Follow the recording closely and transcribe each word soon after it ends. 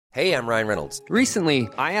Hey, I'm Ryan Reynolds. Recently,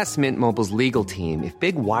 I asked Mint Mobile's legal team if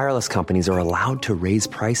big wireless companies are allowed to raise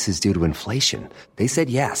prices due to inflation. They said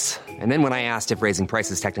yes. And then when I asked if raising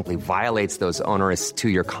prices technically violates those onerous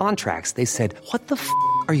two-year contracts, they said, "What the f***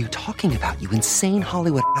 are you talking about, you insane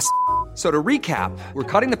Hollywood ass?" So to recap, we're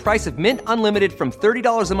cutting the price of Mint Unlimited from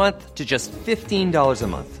 $30 a month to just $15 a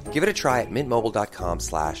month. Give it a try at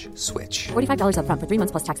mintmobile.com/switch. $45 up front for 3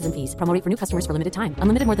 months plus taxes and fees. Promo rate for new customers for limited time.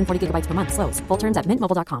 Unlimited more than 40 gigabytes per month. Slows full terms at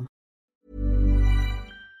mintmobile.com.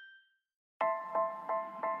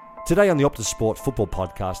 Today on the Optus Sport Football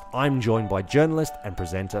Podcast, I'm joined by journalist and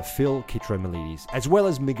presenter Phil Kitromilides, as well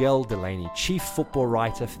as Miguel Delaney, chief football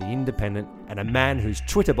writer for The Independent, and a man whose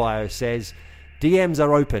Twitter bio says, "DMs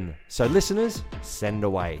are open, so listeners, send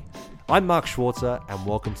away." I'm Mark Schwarzer, and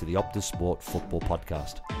welcome to the Optus Sport Football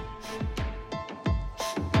Podcast.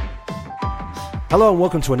 Hello and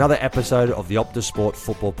welcome to another episode of the Optus Sport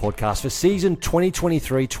Football Podcast for season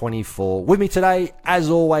 2023-24. With me today, as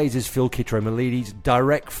always, is Phil Kitromilides,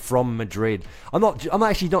 direct from Madrid. I'm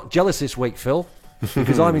actually not jealous this week, Phil,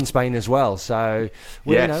 because I'm in Spain as well. So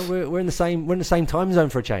we're in the same time zone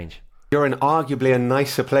for a change. You're in arguably a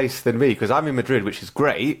nicer place than me, because I'm in Madrid, which is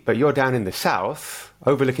great, but you're down in the south,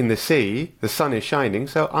 overlooking the sea, the sun is shining,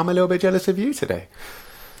 so I'm a little bit jealous of you today.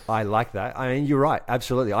 I like that. I mean, you're right,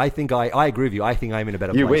 absolutely. I think I agree with you. I think I'm in a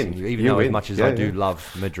better place win. than you, even you though win. As much as I do love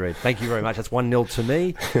Madrid. Thank you very much. That's 1-0 to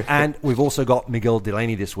me. And we've also got Miguel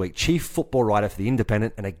Delaney this week, chief football writer for The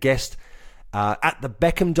Independent and a guest at the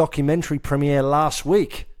Beckham documentary premiere last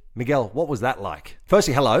week. Miguel, what was that like?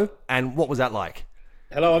 Firstly, hello, and what was that like?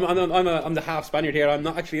 Hello, I'm the half Spaniard here. I'm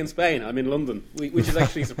not actually in Spain. I'm in London, which is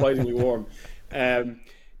actually surprisingly warm.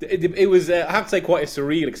 It was, I have to say, quite a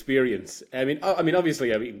surreal experience. I mean,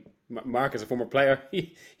 obviously, Mark is a former player.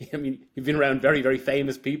 You've been around very, very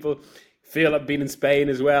famous people. Phil, I've been in Spain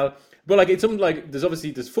as well. But it's something like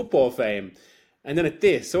there's football fame, and then at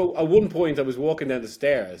this. So at one point, I was walking down the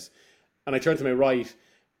stairs, and I turned to my right,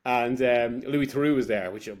 and Louis Theroux was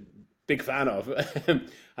there, which I'm a big fan of. And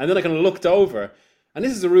then I kind of looked over. And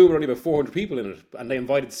this is a room with only about 400 people in it, and they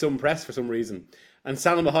invited some press for some reason. And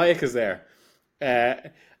Salma Hayek is there.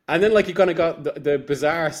 And then you kind of got the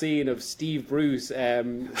bizarre scene of Steve Bruce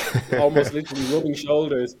almost literally rubbing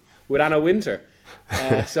shoulders with Anna Wintour.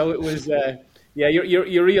 So it was,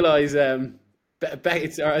 you realise,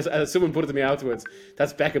 as someone put it to me afterwards,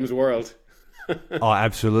 that's Beckham's world. Oh,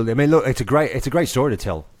 absolutely. I mean, look, it's a great story to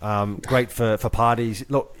tell. Great for parties.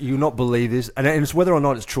 Look, you'll not believe this, and it's whether or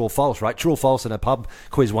not it's true or false, right? True or false in a pub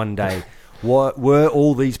quiz one day. Were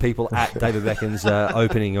all these people at David Beckham's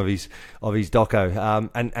opening of his doco?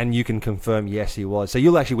 And you can confirm, yes, he was. So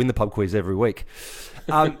you'll actually win the pub quiz every week.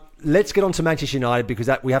 Let's get on to Manchester United, because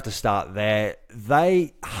we have to start there.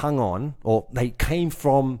 They hung on, or they came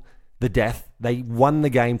from the death. They won the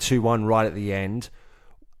game 2-1 right at the end.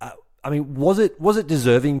 I mean, was it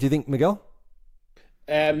deserving, do you think, Miguel?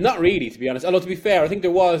 Not really, to be honest. Although, to be fair, I think there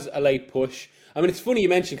was a late push. I mean, it's funny you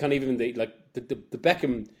mentioned kind of even the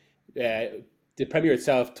Beckham, the Premier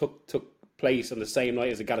itself took place on the same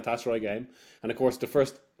night as the Galatasaray game. And of course,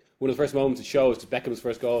 one of the first moments it shows that Beckham's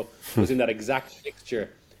first goal was in that exact fixture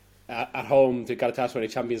at home to Galatasaray in a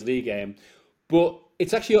Champions League game. But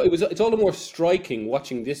it's all the more striking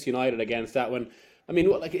watching this United against that one. I mean,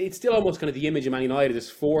 it's still almost kind of the image of Man United, this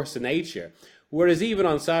force of nature. Whereas even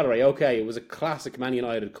on Saturday, okay, it was a classic Man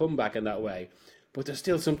United comeback in that way. But there's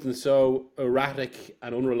still something so erratic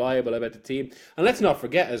and unreliable about the team. And let's not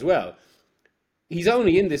forget as well, he's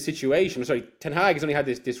only in this situation. Ten Hag has only had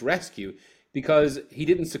this rescue because he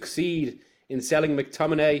didn't succeed in selling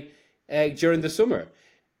McTominay during the summer.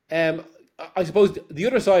 I suppose the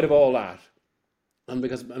other side of all that, and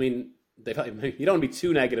because, I mean, you don't want to be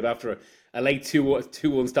too negative after a late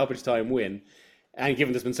 2-1 stoppage time win, and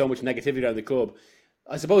given there's been so much negativity around the club,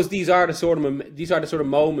 I suppose these are the sort of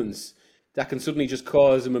moments that can suddenly just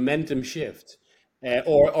cause a momentum shift,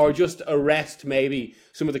 or just arrest maybe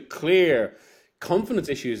some of the clear confidence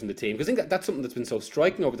issues in the team. Because I think that's something that's been so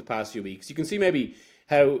striking over the past few weeks. You can see maybe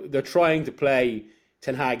how they're trying to play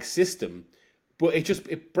Ten Hag's system, but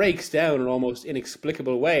it breaks down in almost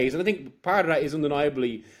inexplicable ways. And I think part of that is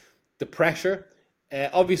undeniably the pressure.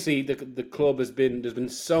 Obviously, the club there's been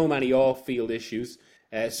so many off-field issues,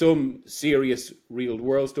 some serious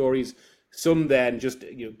real-world stories, some then just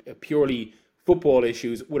purely football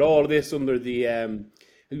issues. With all of this under the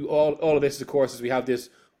all of this, of course, as we have this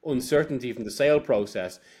uncertainty from the sale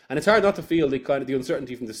process, and it's hard not to feel the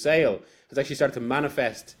uncertainty from the sale has actually started to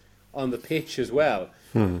manifest on the pitch as well.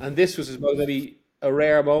 And this was, I suppose, maybe a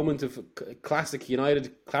rare moment of classic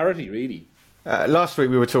United clarity, really. Last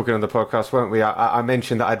week we were talking on the podcast, weren't we? I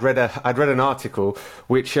mentioned that I'd read an article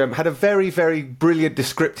which had a very, very brilliant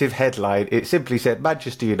descriptive headline. It simply said,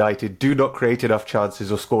 Manchester United do not create enough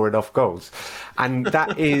chances or score enough goals. And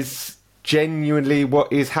that is genuinely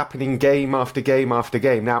what is happening game after game after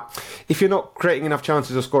game. Now, if you're not creating enough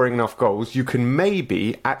chances or scoring enough goals, you can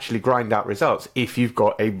maybe actually grind out results if you've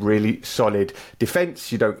got a really solid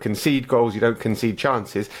defence. You don't concede goals, you don't concede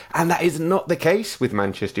chances, and that is not the case with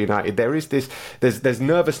Manchester United. There is there's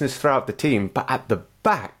nervousness throughout the team, but at the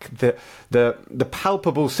back, the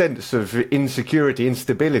palpable sense of insecurity,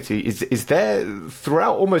 instability is there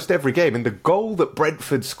throughout almost every game. And the goal that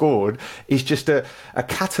Brentford scored is just a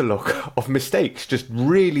catalogue of mistakes, just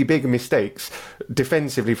really big mistakes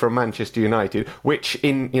defensively from Manchester United, which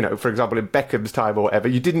for example, in Beckham's time or whatever,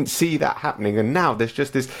 you didn't see that happening. And now there's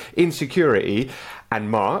just this insecurity.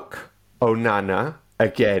 And Onana,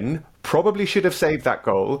 again, probably should have saved that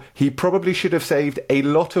goal. He probably should have saved a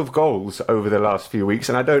lot of goals over the last few weeks.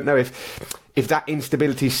 And I don't know if that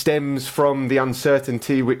instability stems from the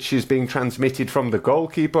uncertainty which is being transmitted from the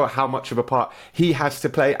goalkeeper, how much of a part he has to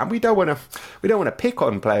play. And we don't want to pick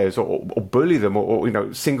on players or bully them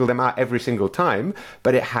or single them out every single time.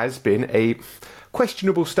 But it has been a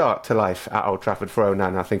questionable start to life at Old Trafford for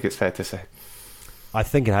Onana, I think it's fair to say. I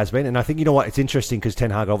think it has been, and I think, you know what, it's interesting because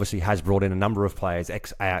Ten Hag obviously has brought in a number of players,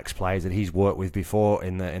 ex-Ajax players that he's worked with before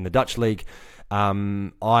in the Dutch league.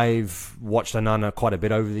 I've watched Onana quite a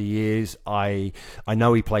bit over the years. I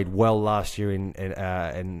know he played well last year in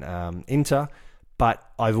Inter, but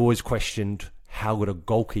I've always questioned how good a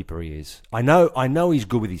goalkeeper he is. I know he's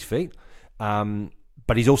good with his feet,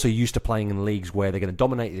 but he's also used to playing in leagues where they're going to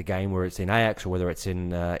dominate the game, where it's in Ajax or whether it's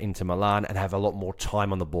in Inter Milan, and have a lot more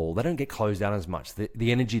time on the ball. They don't get closed down as much.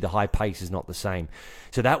 The energy, the high pace is not the same.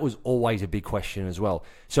 So that was always a big question as well.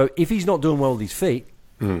 So if he's not doing well with his feet,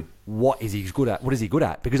 what is he good at? What is he good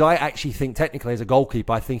at? Because I actually think technically as a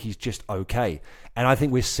goalkeeper, I think he's just okay. And I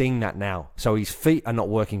think we're seeing that now. So his feet are not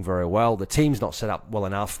working very well. The team's not set up well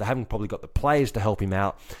enough. They haven't probably got the players to help him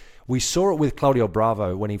out. We saw it with Claudio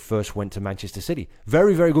Bravo when he first went to Manchester City.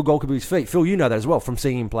 Very, very good goalkeeper with his feet. Phil, you know that as well from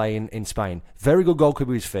seeing him play in Spain. Very good goalkeeper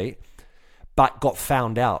with his feet, but got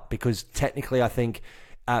found out because technically I think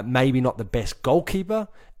maybe not the best goalkeeper,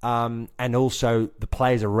 and also the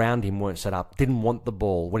players around him weren't set up, didn't want the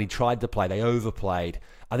ball. When he tried to play, they overplayed.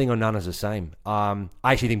 I think Onana's the same. I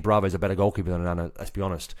actually think Bravo's a better goalkeeper than Onana, let's be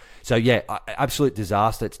honest. So yeah, absolute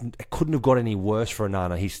disaster. It couldn't have got any worse for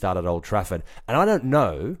Onana. He started at Old Trafford. And I don't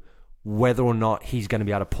know whether or not he's going to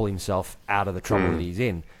be able to pull himself out of the trouble that he's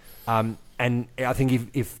in. And I think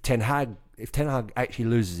if Ten Hag actually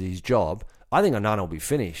loses his job, I think Onana will be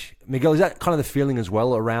finished. Miguel, is that kind of the feeling as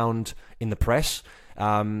well around in the press?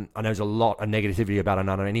 I know there's a lot of negativity about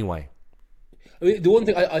Onana anyway. I mean, the one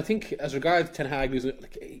thing I think as regards Ten Hag losing,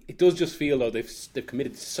 it does just feel though they've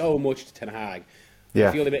committed so much to Ten Hag. Yeah.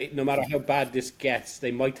 I feel no matter how bad this gets,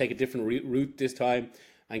 they might take a different route this time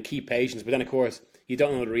and keep patience. But then of course, you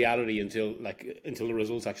don't know the reality until the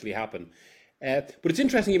results actually happen. But it's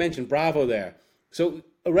interesting you mentioned Bravo there. So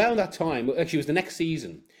around that time, actually it was the next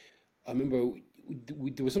season, I remember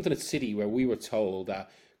there was something at City where we were told that,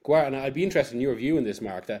 and I'd be interested in your view in this,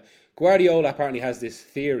 Mark, that Guardiola apparently has this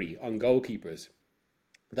theory on goalkeepers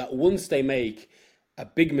that once they make a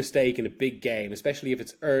big mistake in a big game, especially if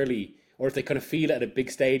it's early or if they kind of feel it at a big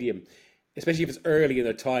stadium, especially if it's early in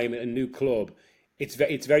their time in a new club, it's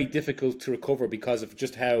very difficult to recover because of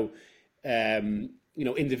just how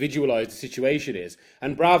individualised the situation is.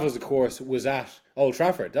 And Bravo's, of course, was at Old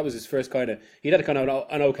Trafford. That was his first he'd had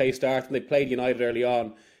an okay start, and they played United early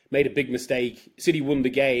on, made a big mistake. City won the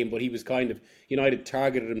game, but he was United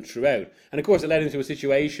targeted him throughout. And of course, it led into a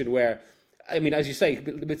situation where, I mean, as you say, a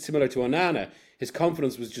bit similar to Onana, his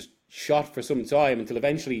confidence was just shot for some time until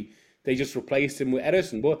eventually they just replaced him with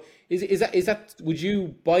Ederson. But is that? Would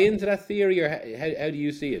you buy into that theory, or how do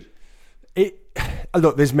you see it?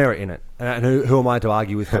 Look, there's merit in it, and who am I to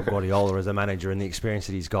argue with Pep Guardiola as a manager and the experience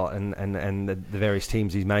that he's got, and the various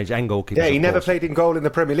teams he's managed and goalkeepers. Yeah, he never played in goal in the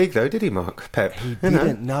Premier League, though, did he, Mark? Pep? He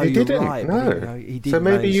didn't. No, he you're didn't. right. No. He did. So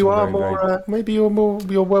maybe you are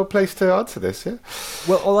you're well placed to answer this. Yeah.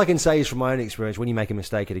 Well, all I can say is from my own experience, when you make a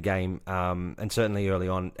mistake at a game, and certainly early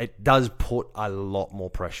on, it does put a lot more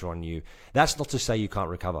pressure on you. That's not to say you can't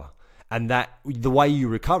recover, and that the way you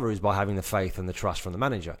recover is by having the faith and the trust from the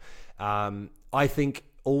manager. I think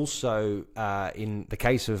also in the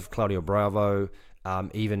case of Claudio Bravo,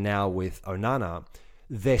 even now with Onana,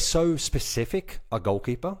 they're so specific a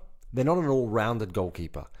goalkeeper. They're not an all-rounded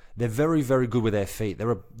goalkeeper. They're very, very good with their feet.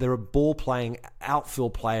 They're a ball-playing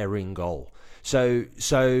outfield player in goal. So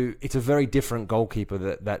it's a very different goalkeeper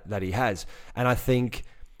that he has. And I think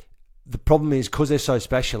the problem is because they're so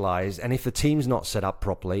specialised, and if the team's not set up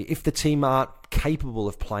properly, if the team aren't capable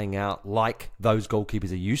of playing out like those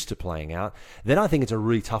goalkeepers are used to playing out, then I think it's a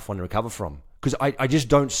really tough one to recover from. Because I just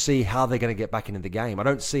don't see how they're going to get back into the game. I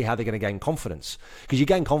don't see how they're going to gain confidence. Because you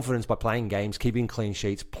gain confidence by playing games, keeping clean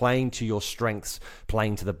sheets, playing to your strengths,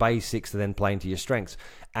 playing to the basics, and then playing to your strengths.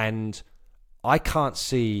 And I can't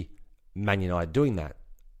see Man United doing that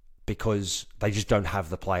because they just don't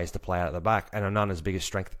have the players to play out at the back. And Onana's biggest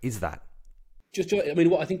strength is that. I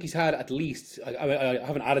mean, what I think he's had at least, I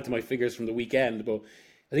haven't added to my figures from the weekend, but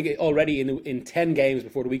I think already in 10 games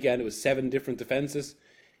before the weekend, it was 7 different defences.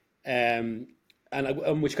 And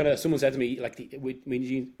which kind of, someone said to me, which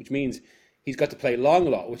means he's got to play long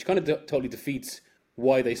a lot, which kind of totally defeats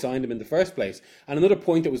why they signed him in the first place. And another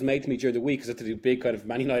point that was made to me during the week, because I had to do a big kind of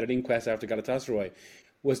Man United inquest after Galatasaray,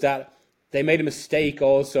 was that they made a mistake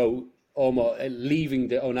also almost leaving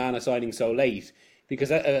the Onana signing so late, because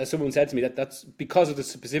someone said to me that's because of the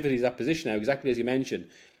specificities of that position now, exactly as you mentioned,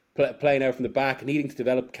 playing out from the back, needing to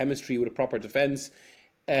develop chemistry with a proper defence.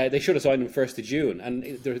 They should have signed him 1st of June, and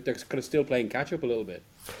they're kind of still playing catch-up a little bit.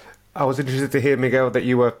 I was interested to hear, Miguel, that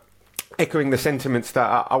you were echoing the sentiments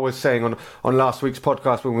that I was saying on last week's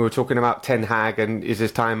podcast when we were talking about Ten Hag and is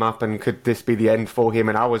his time up and could this be the end for him?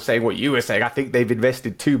 And I was saying what you were saying. I think they've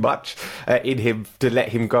invested too much in him to let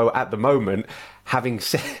him go at the moment. Having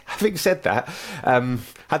said that,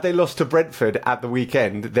 had they lost to Brentford at the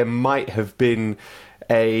weekend, there might have been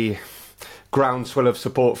a groundswell of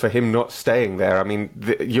support for him not staying there. I mean,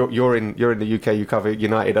 you're in the UK, you cover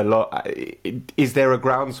United a lot. Is there a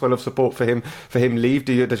groundswell of support for him leave?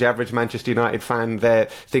 Does the average Manchester United fan there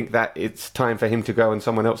think that it's time for him to go and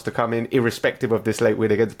someone else to come in, irrespective of this late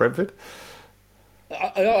win against Brentford?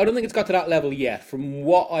 I don't think it's got to that level yet. From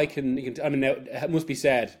what I can now it must be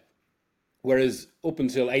said, whereas up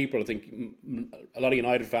until April, I think a lot of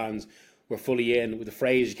United fans were fully in with the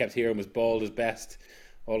phrase you kept hearing was "bald is best."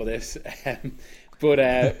 All of this, but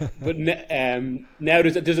now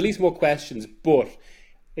there's at least more questions. But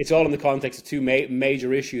it's all in the context of two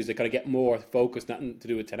major issues that kind of get more focused, nothing to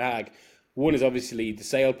do with Ten Hag. One is obviously the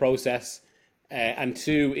sale process, and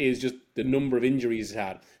two is just the number of injuries he's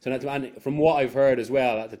had. So, and from what I've heard as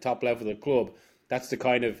well at the top level of the club, that's the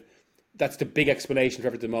big explanation for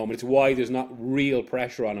everything at the moment. It's why there's not real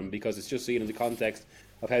pressure on him, because it's just seen in the context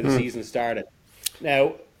of how the season started.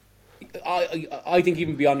 Now, I think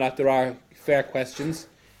even beyond that, there are fair questions.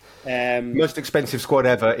 Most expensive squad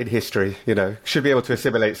ever in history, should be able to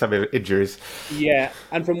assimilate some injuries. Yeah,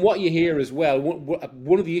 and from what you hear as well,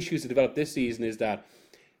 one of the issues that developed this season is that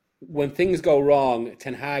when things go wrong,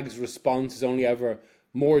 Ten Hag's response is only ever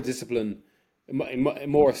more discipline,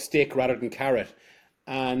 more stick rather than carrot.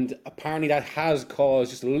 And apparently that has caused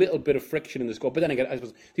just a little bit of friction in the squad. But then again, I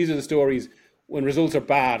suppose these are the stories. When results are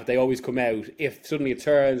bad, they always come out. If suddenly it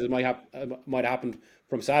turns, it might have happened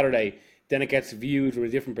from Saturday, then it gets viewed from a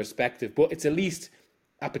different perspective. But it's at least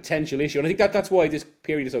a potential issue. And I think that's why this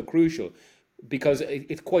period is so crucial, because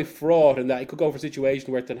it's quite fraught in that it could go for a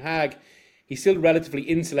situation where Ten Hag, he's still relatively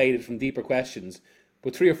insulated from deeper questions,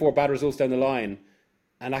 but 3 or 4 bad results down the line,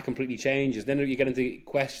 and that completely changes. Then you get into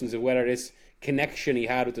questions of whether this connection he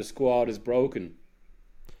had with the squad is broken.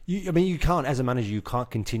 You can't, as a manager, you can't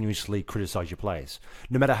continuously criticise your players,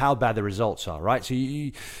 no matter how bad the results are, right? So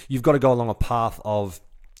you've got to go along a path of,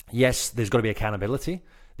 yes, there's got to be accountability.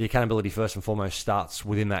 The accountability, first and foremost, starts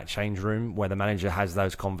within that change room where the manager has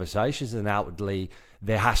those conversations, and outwardly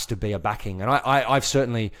there has to be a backing. And I've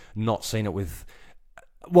certainly not seen it with...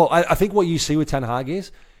 Well, I think what you see with Ten Hag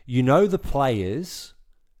is, the players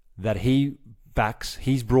that he backs,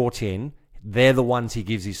 he's brought in, they're the ones he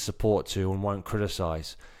gives his support to and won't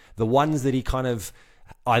criticise. The ones that he kind of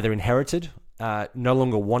either inherited, no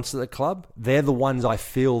longer wants at the club, they're the ones I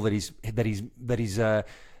feel that he's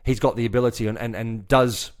got the ability and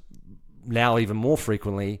does now even more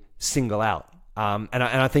frequently single out. And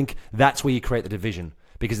I think that's where you create the division,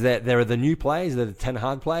 because there are the new players, there are the Ten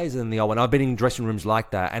Hag players, and the old one. I've been in dressing rooms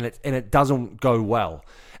like that, and it doesn't go well.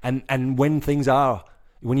 And when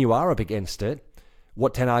you are up against it,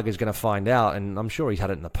 what Ten Hag is going to find out, and I'm sure he's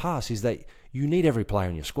had it in the past, is that you need every player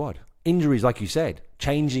in your squad. Injuries, like you said,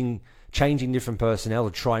 changing different personnel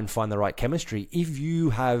to try and find the right chemistry. If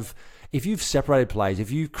you've separated players,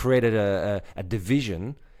 if you've created a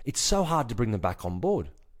division, it's so hard to bring them back on board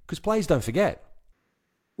because players don't forget.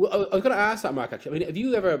 Well, I was going to ask that, Mark. Actually, I mean, have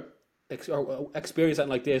you ever experienced something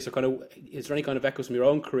like this, or is there any kind of echoes from your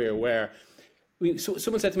own career where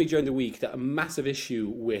someone said to me during the week that a massive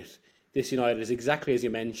issue with this United is exactly as you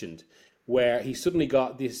mentioned, where he suddenly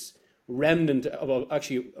got this remnants of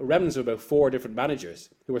about 4 different managers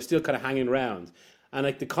who were still kind of hanging around. And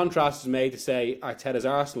like the contrast was made to say Arteta's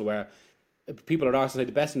Arsenal, where people at Arsenal say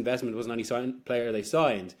the best investment wasn't any player they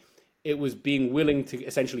signed. It was being willing to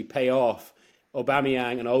essentially pay off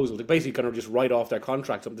Aubameyang and Ozil to basically kind of just write off their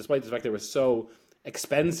contracts, despite the fact they were so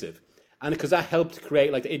expensive. And because that helped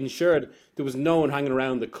create, like, it ensured there was no one hanging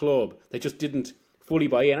around the club. They just didn't fully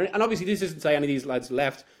buy in. And obviously this isn't to say any of these lads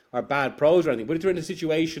left are bad pros or anything, but if they're in a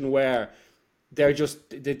situation where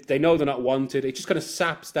they know they're not wanted, it just kind of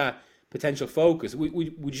saps that potential focus.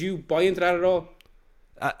 Would you buy into that at all?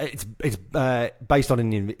 It's based on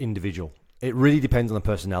an individual. It really depends on the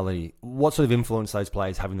personality. What sort of influence those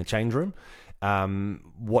players have in the change room,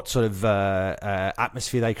 what sort of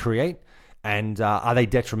atmosphere they create, and are they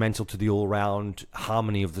detrimental to the all-round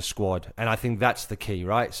harmony of the squad? And I think that's the key,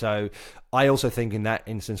 right? So I also think in that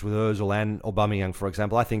instance with Ozil and Aubameyang, for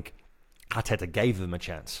example, I think Arteta gave them a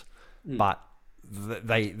chance. But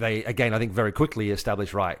they again, I think very quickly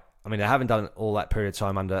established, right, I mean, they haven't done all that period of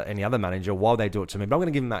time under any other manager while they do it to me, but I'm going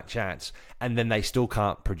to give them that chance. And then they still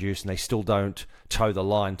can't produce and they still don't toe the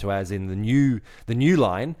line to as in the new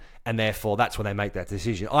line. And therefore, that's when they make that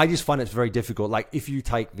decision. I just find it's very difficult. Like, if you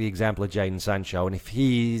take the example of Jadon Sancho, and if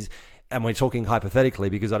he's, and we're talking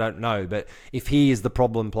hypothetically because I don't know, but if he is the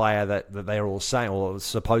problem player that they're all saying or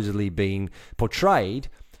supposedly being portrayed,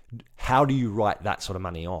 how do you write that sort of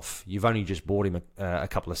money off? You've only just bought him a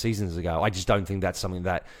couple of seasons ago. I just don't think that's something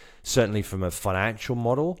that, certainly from a financial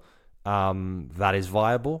model, that is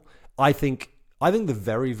viable. I think the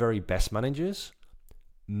very, very best managers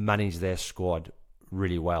manage their squad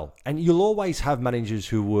really well. And you'll always have managers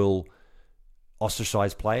who will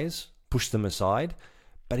ostracize players, push them aside.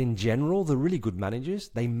 But in general, the really good managers,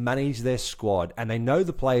 they manage their squad and they know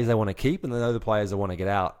the players they want to keep and they know the players they want to get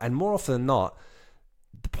out. And more often than not,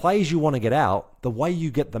 the players you want to get out, the way you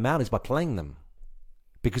get them out is by playing them.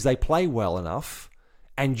 Because they play well enough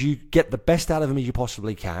and you get the best out of them as you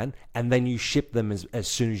possibly can, and then you ship them as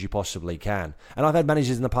soon as you possibly can. And I've had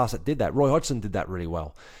managers in the past that did that. Roy Hodgson did that really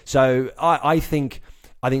well. So I think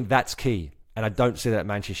that's key. And I don't see that at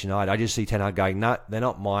Manchester United. I just see Ten Hag going, no, they're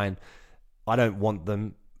not mine. I don't want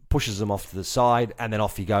them. Pushes them off to the side, and then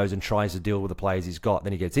off he goes and tries to deal with the players he's got.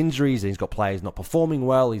 Then he gets injuries, and he's got players not performing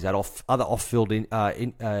well. He's had other off-field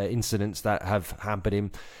incidents that have hampered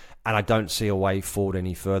him, and I don't see a way forward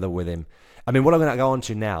any further with him. I mean, what I'm going to go on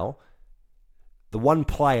to now, the one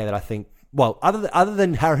player that I think, well, other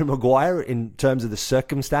than Harry Maguire in terms of the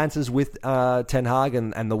circumstances with Ten Hag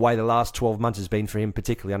and the way the last 12 months has been for him,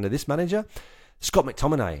 particularly under this manager, Scott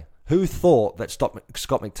McTominay. Who thought that Scott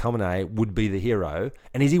McTominay would be the hero?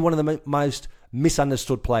 And is he one of the most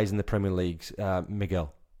misunderstood players in the Premier League,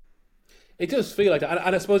 Miguel? It does feel like that.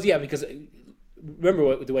 And I suppose, yeah, because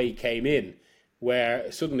remember the way he came in, where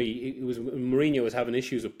suddenly Mourinho was having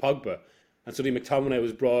issues with Pogba, and suddenly McTominay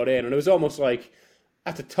was brought in. And it was almost like,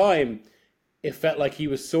 at the time, it felt like he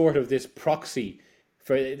was sort of this proxy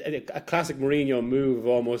for a classic Mourinho move of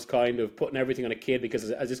almost kind of putting everything on a kid because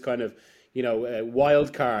as this kind of, a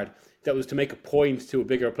wild card that was to make a point to a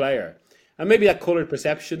bigger player. And maybe that coloured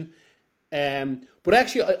perception. But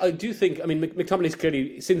actually, I do think, I mean, McTominay's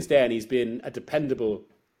clearly, since then, he's been a dependable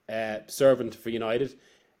servant for United.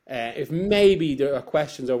 If maybe there are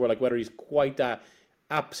questions over like whether he's quite that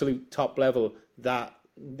absolute top level that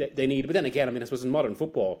they need. But then again, I mean, I suppose in modern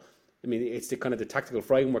football, I mean, it's the kind of the tactical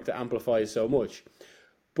framework that amplifies so much.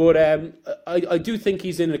 But I do think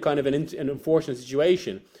he's in a kind of an unfortunate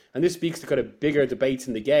situation. And this speaks to kind of bigger debates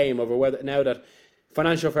in the game over whether now that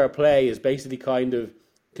financial fair play is basically kind of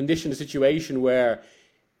conditioned a situation where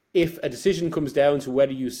if a decision comes down to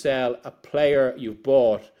whether you sell a player you've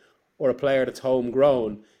bought or a player that's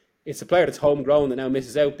homegrown, it's a player that's homegrown that now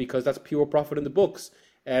misses out because that's pure profit in the books,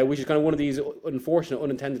 which is kind of one of these unfortunate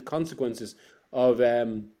unintended consequences of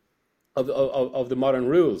the modern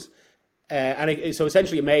rules. So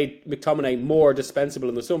essentially it made McTominay more dispensable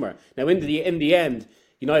in the summer. Now in the end,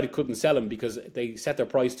 United couldn't sell him because they set their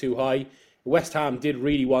price too high. West Ham did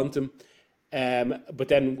really want him. But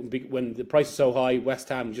then when the price is so high, West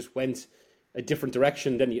Ham just went a different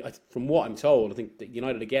direction. Then, from what I'm told, I think that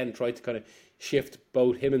United again tried to kind of shift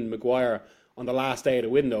both him and Maguire on the last day of the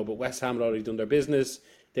window, but West Ham had already done their business.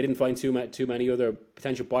 They didn't find too many other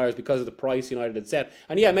potential buyers because of the price United had set.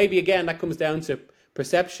 And yeah, maybe again that comes down to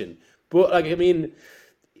perception. But I mean,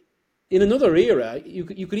 in another era, you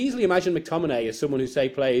could easily imagine McTominay as someone who, say,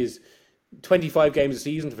 plays 25 games a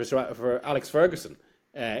season for Alex Ferguson.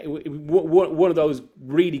 One of those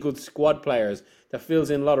really good squad players that fills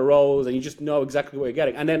in a lot of roles and you just know exactly what you're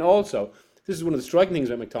getting. And then also, this is one of the striking things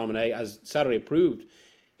about McTominay, as Saturday proved,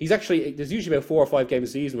 He's actually, there's usually about 4 or 5 games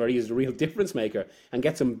a season where he is a real difference maker and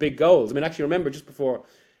gets some big goals. I mean, actually, remember just before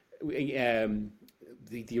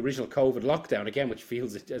the original COVID lockdown, again, which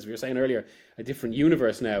feels, as we were saying earlier, a different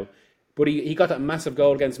universe now. But he got that massive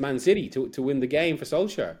goal against Man City to win the game for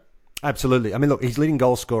Solskjaer. Absolutely. I mean, look, he's leading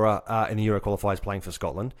goal scorer in the Euro qualifiers playing for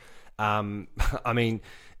Scotland. I mean,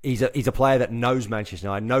 he's a player that knows Manchester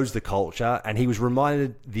United, knows the culture, and he was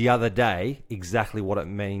reminded the other day exactly what it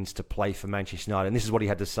means to play for Manchester United. And this is what he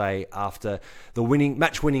had to say after the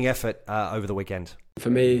match-winning effort over the weekend. For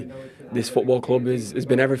me, this football club has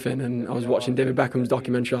been everything, and I was watching David Beckham's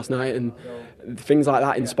documentary last night, and things like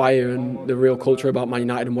that inspire, and the real culture about Man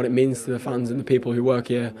United and what it means to the fans and the people who work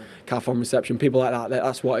here, Calf on reception, people like that.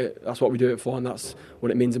 That's what we do it for, and that's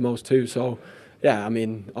what it means the most too. So, yeah, I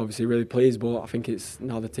mean, obviously really pleased, but I think it's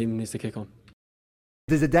now the team needs to kick on.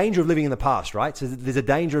 There's a danger of living in the past, right? So there's a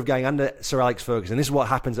danger of going under Sir Alex Ferguson. This is what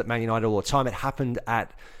happens at Man United all the time. It happened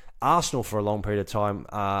at Arsenal for a long period of time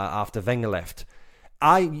after Wenger left.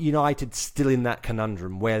 Are United still in that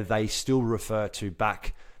conundrum where they still refer to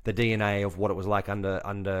back the DNA of what it was like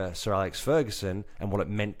under Sir Alex Ferguson and what it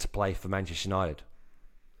meant to play for Manchester United?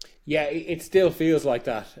 Yeah, it still feels like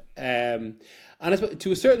that. And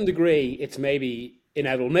to a certain degree, it's maybe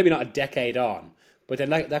inevitable, maybe not a decade on, but then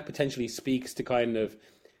that potentially speaks to kind of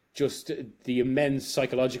just the immense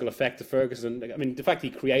psychological effect of Ferguson. I mean, the fact he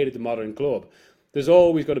created the modern club, there's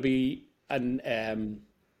always going to be a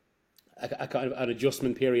kind of an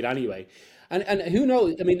adjustment period anyway. And who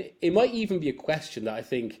knows? I mean, it might even be a question that I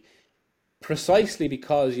think precisely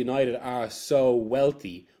because United are so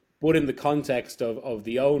wealthy, but in the context of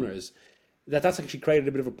the owners, that's actually created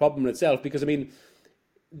a bit of a problem in itself. Because, I mean,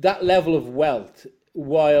 that level of wealth,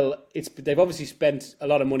 while they've obviously spent a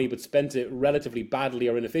lot of money, but spent it relatively badly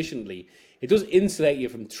or inefficiently, it does insulate you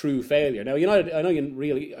from true failure. Now, United, I know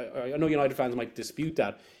United fans might dispute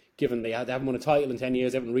that, given they haven't won a title in 10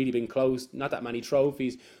 years, they haven't really been close, not that many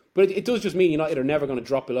trophies. But it does just mean United are never going to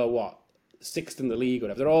drop below, 6th in the league or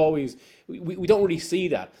whatever. They're always, we don't really see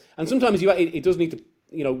that. And sometimes it does need to,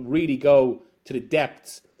 really go to the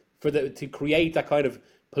depths to create that kind of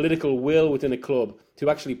political will within a club to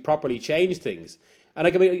actually properly change things. And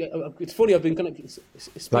it's funny, I've been kind of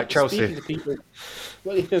like Chelsea. Speaking to people.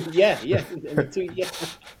 Well, yeah. Well,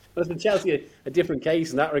 it's been Chelsea a different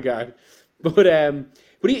case in that regard. But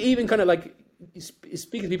even kind of like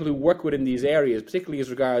speaking to people who work within these areas, particularly as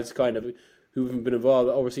regards kind of who've been involved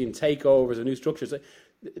overseeing takeovers and new structures,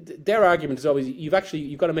 their argument is always you've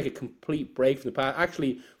got to make a complete break from the past.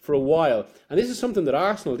 Actually, for a while, and this is something that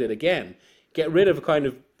Arsenal did again, get rid of kind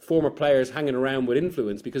of former players hanging around with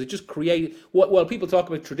influence, because it just creates. Well, people talk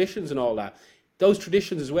about traditions and all that. Those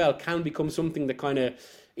traditions as well can become something that kind of,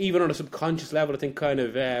 even on a subconscious level, I think kind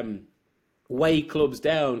of weigh clubs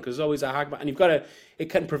down, because there's always a hag, and you've got to.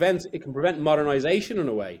 It can prevent modernisation in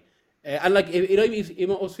a way, and like it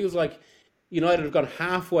almost feels like United have gone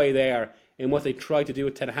halfway there in what they tried to do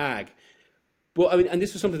with Ten Hag. But I mean, and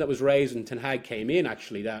this was something that was raised when Ten Hag came in,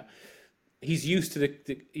 actually, that he's used to the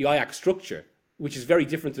Ajax structure, which is very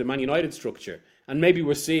different to the Man United structure, and maybe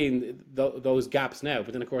we're seeing those gaps now.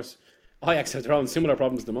 But then, of course, Ajax have their own similar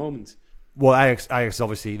problems at the moment. Well, Ajax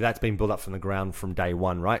obviously, that's been built up from the ground from day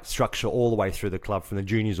one, right? Structure all the way through the club, from the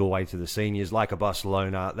juniors all the way to the seniors, like a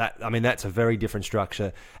Barcelona. That's a very different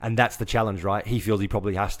structure, and that's the challenge, right? He feels he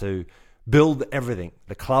probably has to build everything,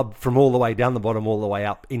 the club, from all the way down the bottom, all the way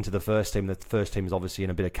up into the first team. The first team is obviously in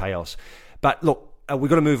a bit of chaos. But look, we've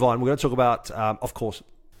got to move on. We're going to talk about, of course,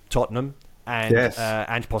 Tottenham and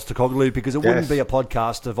Ange Postecoglou, because it wouldn't be a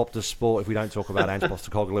podcast of Optus Sport if we don't talk about Ange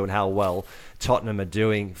Postecoglou and how well Tottenham are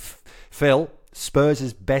doing. Phil,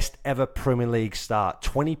 Spurs' best ever Premier League start,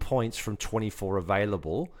 20 points from 24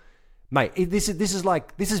 available. Mate, this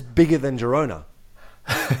is bigger than Girona.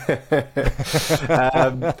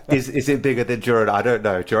 Is it bigger than Girona? I don't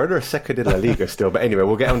know. Girona are second in La Liga still, but anyway,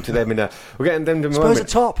 we'll get onto them in a moment. Spurs are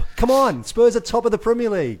top. Come on, Spurs are top of the Premier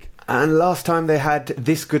League. And last time they had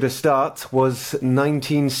this good a start was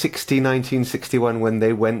 1960-1961 when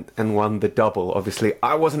they went and won the double. Obviously,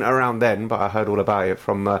 I wasn't around then, but I heard all about it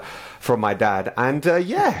from my dad. And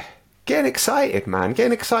getting excited, man.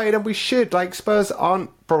 Getting excited, and we should. Like, Spurs aren't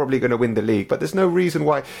probably going to win the league, but there's no reason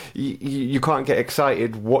why you can't get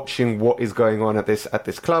excited watching what is going on at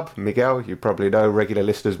this club. Miguel, you probably know, regular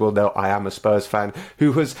listeners will know, I am a Spurs fan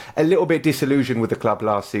who was a little bit disillusioned with the club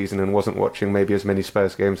last season and wasn't watching maybe as many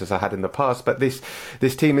Spurs games as I had in the past. But this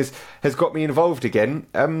team has got me involved again.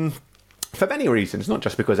 For many reasons, not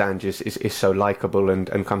just because Ange is so likeable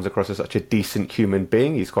and comes across as such a decent human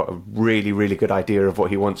being. He's got a really, really good idea of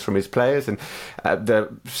what he wants from his players. And the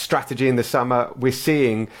strategy in the summer, we're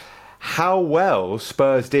seeing how well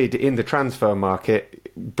Spurs did in the transfer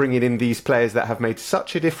market, bringing in these players that have made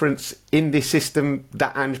such a difference in this system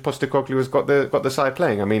that Ange Postecoglou has got the side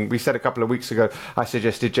playing. I mean, we said a couple of weeks ago, I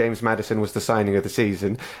suggested James Maddison was the signing of the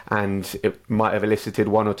season, and it might have elicited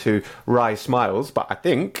one or two wry smiles, but I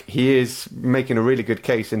think he is making a really good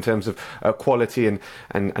case in terms of quality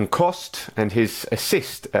and cost, and his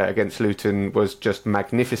assist against Luton was just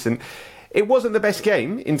magnificent. It wasn't the best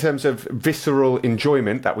game in terms of visceral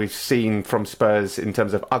enjoyment that we've seen from Spurs in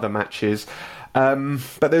terms of other matches.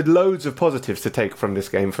 But there are loads of positives to take from this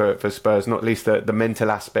game for Spurs, not least the mental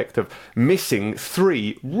aspect of missing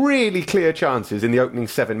 3 really clear chances in the opening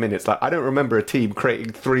 7 minutes. Like, I don't remember a team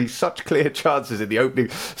creating 3 such clear chances in the opening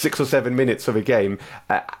 6 or 7 minutes of a game,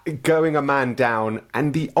 going a man down,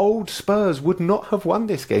 and the old Spurs would not have won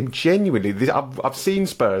this game. Genuinely, I've seen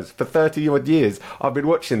Spurs for 30 odd years. I've been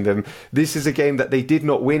watching them. This is a game that they did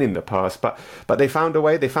not win in the past, but they found a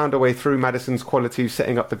way. They found a way through Maddison's quality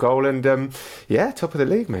setting up the goal, and yeah, top of the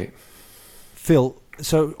league, mate. Phil,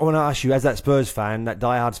 so I want to ask you, as that Spurs fan, that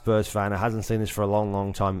diehard Spurs fan that hasn't seen this for a long,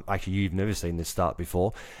 long time, actually you've never seen this start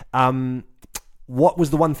before, what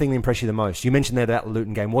was the one thing that impressed you the most? You mentioned there that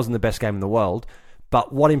Luton game wasn't the best game in the world,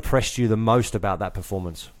 but what impressed you the most about that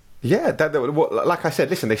performance? Yeah, like I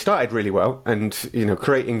said, listen, they started really well, and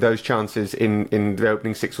creating those chances in the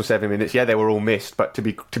opening 6 or 7 minutes. Yeah, they were all missed, but to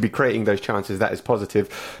be creating those chances, that is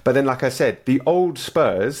positive. But then, like I said, the old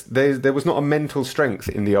Spurs, there was not a mental strength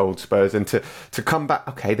in the old Spurs, and to come back.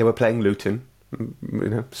 Okay, they were playing Luton,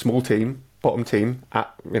 small team. Bottom team,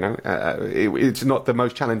 it's not the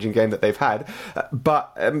most challenging game that they've had,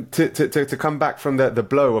 but to come back from the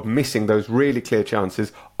blow of missing those really clear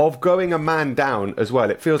chances, of going a man down as well,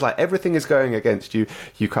 it feels like everything is going against you.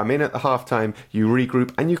 You come in at the half-time, you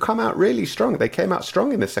regroup, and you come out really strong. They came out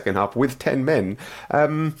strong in the second half with 10 men.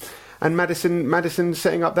 And Maddison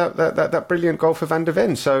setting up that brilliant goal for Van de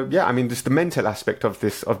Ven. So yeah, I mean, just the mental aspect of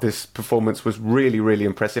this performance was really, really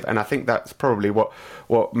impressive, and I think that's probably what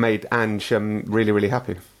made Ange really, really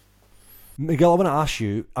happy. Miguel, I want to ask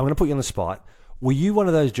you. I'm going to put you on the spot. Were you one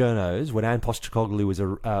of those journos when Ange Postecoglou was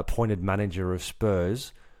appointed manager of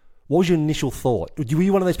Spurs? What was your initial thought? Were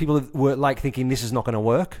you one of those people that were like thinking this is not going to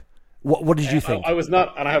work? What did you think? I was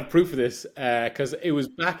not, and I have proof of this, because it was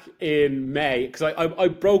back in May, because I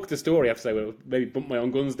broke the story, I have to say, well, maybe bumped my own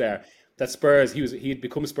guns there, that Spurs, he'd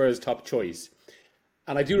become Spurs' top choice.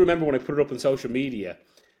 And I do remember when I put it up on social media,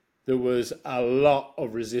 there was a lot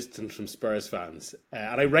of resistance from Spurs fans.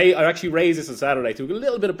 And I actually raised this on Saturday, took a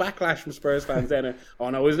little bit of backlash from Spurs fans then. Oh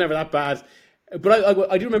no, it was never that bad.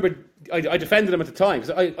 But I do remember, I defended him at the time, because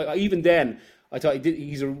I even then, I thought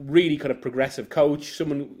he's a really kind of progressive coach,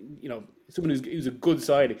 someone who's a good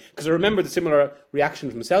signing. Because I remember the similar reaction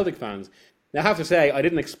from Celtic fans. Now, I have to say, I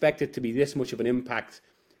didn't expect it to be this much of an impact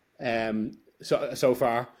so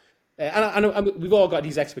far. And we've all got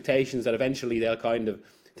these expectations that eventually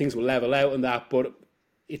things will level out and that, but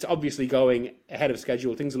it's obviously going ahead of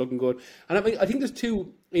schedule. Things are looking good. And I think there's 2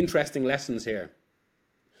 interesting lessons here.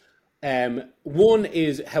 One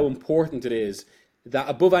is how important it is that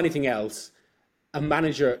above anything else, a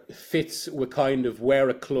manager fits with kind of where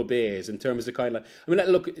a club is in terms of kind of, I mean,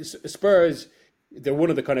 look, Spurs, they're one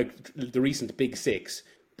of the kind of the recent big 6,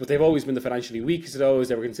 but they've always been the financially weakest of those.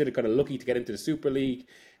 They were considered kind of lucky to get into the Super League,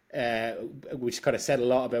 which kind of said a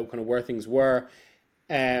lot about kind of where things were.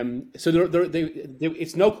 So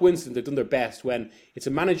it's no coincidence they've done their best when it's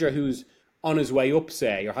a manager who's on his way up,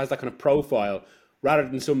 say, or has that kind of profile, rather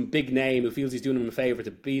than some big name who feels he's doing him a favour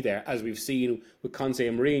to be there, as we've seen with Conte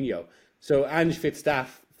and Mourinho. So Ange fits that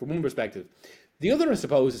from one perspective. The other, I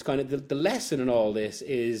suppose, is kind of the lesson in all this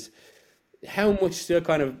is how much still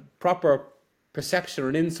kind of proper perception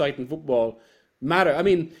and insight in football matter. I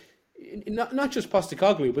mean, not just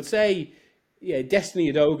Postecoglou, but say,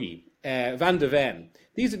 Destiny Udogie, Van de Ven.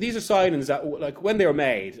 These are signings that, like, when they were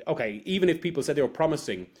made, okay, even if people said they were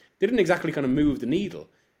promising, they didn't exactly kind of move the needle.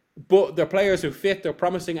 But they're players who fit, they're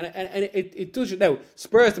promising, and it does. Now,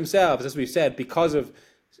 Spurs themselves, as we've said, because of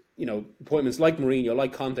appointments like Mourinho,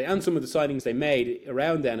 like Conte, and some of the signings they made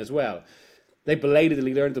around then as well, they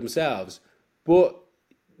belatedly learned themselves. But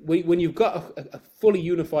when you've got a fully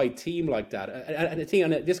unified team like that, and a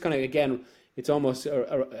team, and this kind of, again, it's almost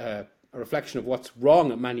a reflection of what's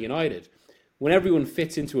wrong at Man United. When everyone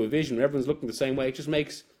fits into a vision, when everyone's looking the same way, it just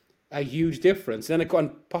makes a huge difference. And then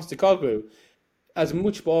on Postecoglou, as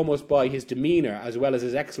much almost by his demeanour as well as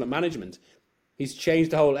his excellent management, he's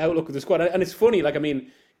changed the whole outlook of the squad. And it's funny, like, I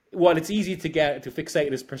mean, while it's easy to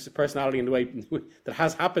fixate his personality in the way that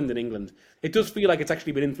has happened in England, it does feel like it's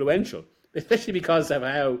actually been influential, especially because of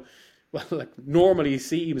how well, like normally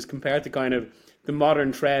seems compared to kind of the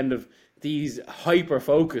modern trend of these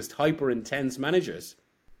hyper-focused, hyper-intense managers.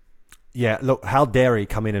 Yeah, look, how dare he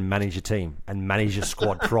come in and manage a team and manage a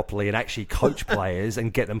squad properly and actually coach players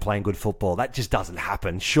and get them playing good football. That just doesn't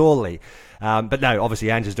happen, surely. But no,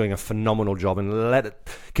 obviously Ange is doing a phenomenal job, and let it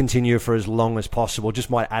continue for as long as possible. Just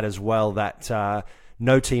might add as well that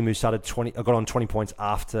no team who got on 20 points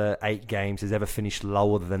after 8 games has ever finished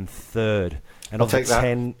lower than third. And of the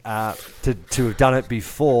 10 to have done it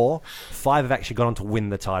before, 5 have actually gone on to win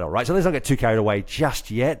the title, right? So let's not get too carried away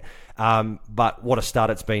just yet. But what a start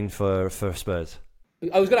it's been for Spurs.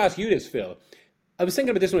 I was going to ask you this, Phil. I was thinking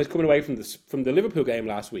about this when I was coming away from the Liverpool game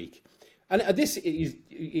last week. And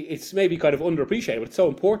it's maybe kind of underappreciated, but it's so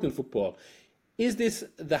important in football. Is this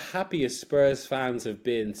the happiest Spurs fans have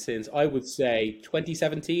been since, I would say,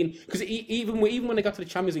 2017? Because even when they got to the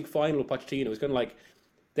Champions League final with Pochettino, it was kind of like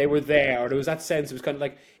they were there, or there was that sense. It was kind of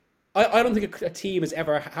like, I don't think a team is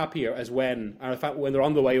ever happier as when they're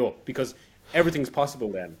on the way up, because everything's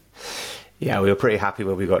possible then. Yeah, we were pretty happy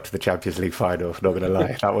when we got to the Champions League final. Not going to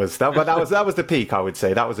lie, that was the peak. I would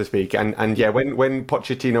say that was the peak. And yeah, when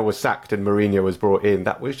Pochettino was sacked and Mourinho was brought in,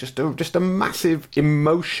 that was just a massive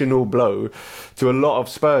emotional blow to a lot of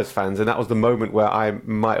Spurs fans. And that was the moment where I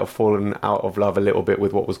might have fallen out of love a little bit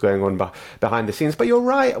with what was going on behind the scenes. But you're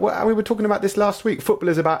right. We were talking about this last week. Football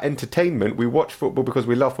is about entertainment. We watch football because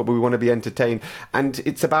we love football. We want to be entertained, and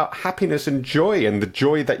it's about happiness and joy, and the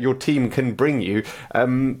joy that your team can bring you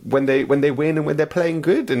when they win and when they're playing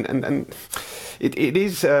good, and it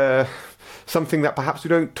is something that perhaps we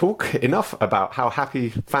don't talk enough about, how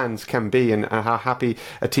happy fans can be and how happy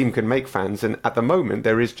a team can make fans. And at the moment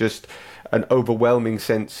there is just an overwhelming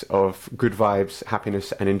sense of good vibes,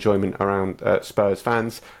 happiness and enjoyment around Spurs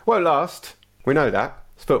fans. Won't last, we know that.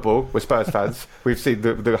 It's football, we're Spurs fans. We've seen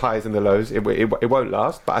the highs and the lows. It won't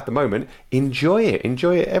last, but at the moment, enjoy it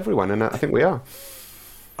everyone, and I think we are.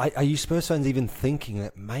 Are you Spurs fans even thinking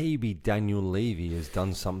that maybe Daniel Levy has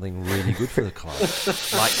done something really good for the club?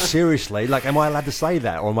 Like, seriously, am I allowed to say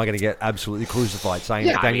that, or am I going to get absolutely crucified saying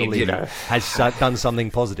that Daniel Levy has done something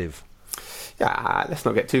positive? Yeah, let's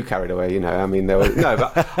not get too carried away. There was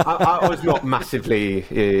but I was not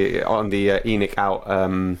massively on the Enoch out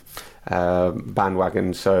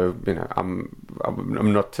bandwagon, so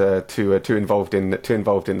I'm not too involved in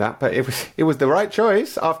that. But it was the right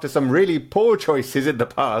choice after some really poor choices in the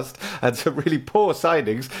past and some really poor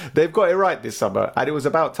signings. They've got it right this summer, and it was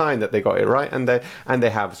about time that they got it right, and they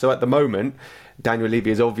have. So at the moment, Daniel Levy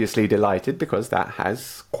is obviously delighted, because that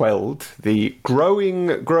has quelled the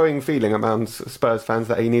growing feeling among Spurs fans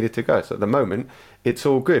that he needed to go. So at the moment, it's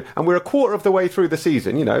all good. And we're a quarter of the way through the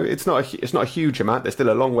season. It's not a huge amount. There's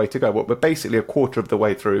still a long way to go. But we're basically a quarter of the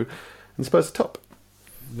way through, and Spurs are top.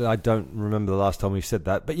 I don't remember the last time we said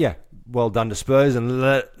that. But yeah, well done to Spurs, and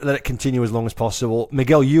let it continue as long as possible.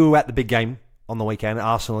 Miguel, you were at the big game on the weekend,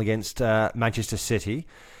 Arsenal against Manchester City.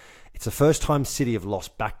 It's the first time City have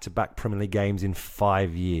lost back-to-back Premier League games in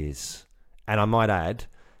 5 years. And I might add,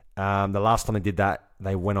 the last time they did that,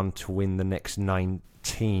 they went on to win the next 19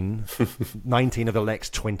 of the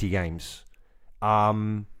next 20 games.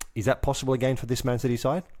 Is that possible again for this Man City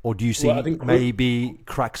side? Or do you see maybe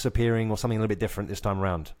cracks appearing or something a little bit different this time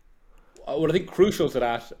around? What I think crucial to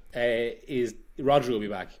that is Rodri will be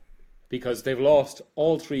back, because they've lost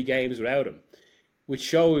all 3 games without him, which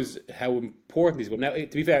shows how important he's been. Now, to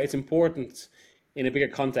be fair, it's important in a bigger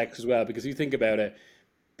context as well, because if you think about it,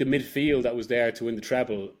 the midfield that was there to win the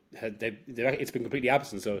treble, it's been completely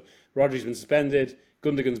absent. So Rodri's been suspended,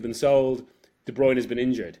 Gundogan's been sold, De Bruyne has been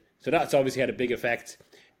injured. So that's obviously had a big effect.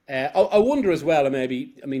 I wonder as well,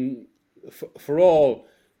 for all,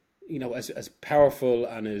 as powerful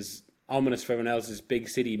and as ominous for everyone else's big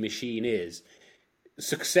city machine is,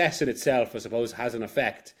 success in itself, I suppose, has an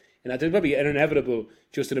effect. And there's probably an inevitable,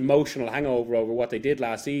 just an emotional hangover over what they did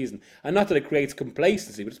last season. And not that it creates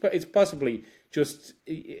complacency, but it's possibly just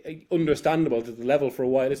understandable that the level for a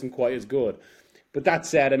while isn't quite as good. But that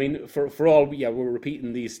said, for all, we're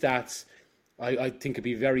repeating these stats, I think it'd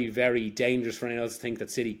be very, very dangerous for anyone else to think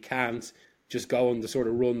that City can't just go on the sort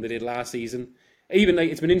of run they did last season. Even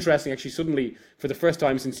it's been interesting, actually, suddenly, for the first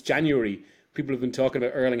time since January, people have been talking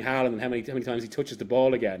about Erling Haaland and how many times he touches the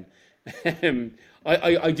ball again.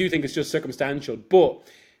 I do think it's just circumstantial, but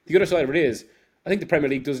the other side of it is, I think the Premier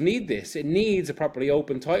League does need this. It needs a properly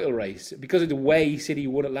open title race because of the way City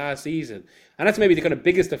won it last season, and that's maybe the kind of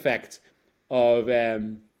biggest effect of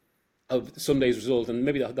Sunday's result, and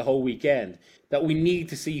maybe the whole weekend, that we need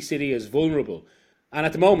to see City as vulnerable. And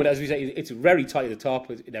at the moment, as we say, it's very tight at the top.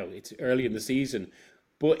 It's early in the season,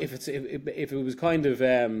 but if it was kind of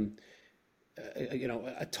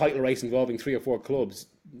a title race involving 3 or 4 clubs.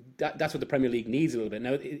 That's what the Premier League needs a little bit.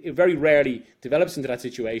 Now, it very rarely develops into that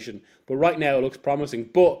situation, but right now it looks promising.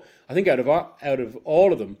 But I think out of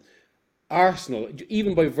all of them, Arsenal,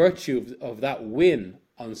 even by virtue of that win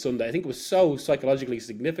on Sunday, I think it was so psychologically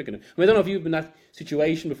significant. I mean, I don't know if you've been in that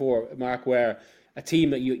situation before, Mark, where a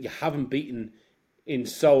team that you haven't beaten in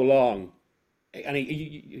so long, and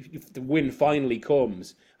the win finally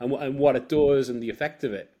comes, and what it does and the effect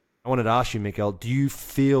of it. I wanted to ask you, Miguel, do you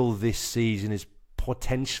feel this season is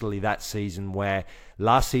potentially that season where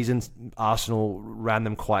last season Arsenal ran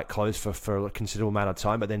them quite close for a considerable amount of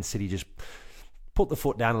time, but then City just put the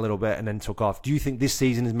foot down a little bit and then took off? Do you think this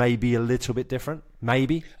season is maybe a little bit different?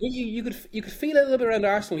 Maybe? You could feel it a little bit around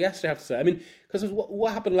Arsenal yesterday, I have to say. I mean, because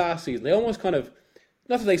what happened last season, they almost kind of,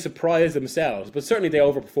 not that they surprised themselves, but certainly they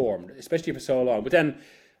overperformed, especially for so long. But then,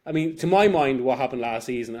 I mean, to my mind, what happened last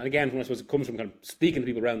season, and again, I suppose it comes from kind of speaking to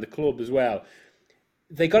people around the club as well,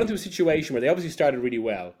 they got into a situation where they obviously started really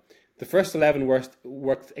well. The first 11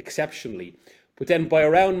 worked exceptionally. But then by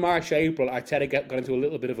around March, April, Arteta got into a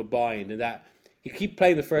little bit of a bind in that he could keep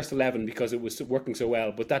playing the first 11 because it was working so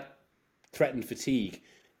well, but that threatened fatigue.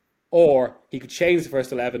 Or he could change the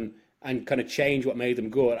first 11 and kind of change what made them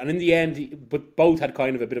good. And in the end, but both had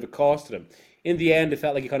kind of a bit of a cost to them. In the end, it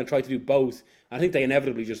felt like he kind of tried to do both. I think they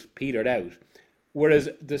inevitably just petered out. Whereas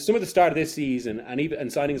some of the start of this season, and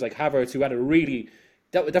signings like Havertz, who had a really...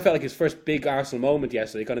 That felt like his first big Arsenal moment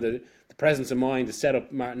yesterday, kind of the presence of mind to set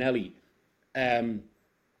up Martinelli.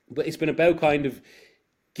 But it's been about kind of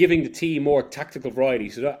giving the team more tactical variety,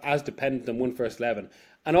 so not as dependent on one first 11.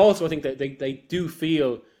 And also I think that they do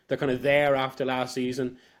feel they're kind of there after last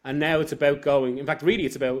season, and now it's about going... In fact, really,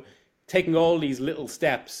 it's about taking all these little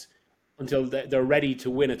steps until they're ready to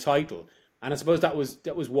win a title. And I suppose that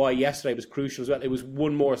was why yesterday was crucial as well. It was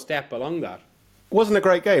one more step along that. Wasn't a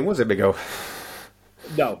great game, was it, Miguel?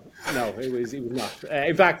 No, it was not.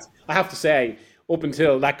 In fact, I have to say, up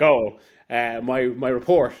until that goal, my live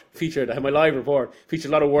report featured a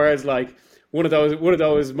lot of words like one of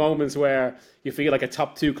those moments where you feel like a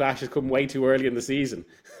top 2 clash has come way too early in the season,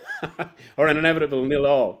 or an inevitable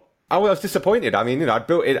 0-0. I was disappointed. I mean, I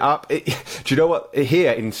built it up. Do you know what?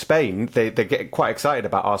 Here in Spain, they get quite excited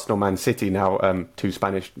about Arsenal, Man City now. 2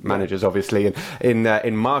 Spanish managers, obviously. And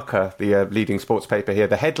in Marca, the leading sports paper here,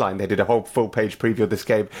 the headline, they did a whole full-page preview of this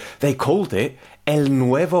game. They called it El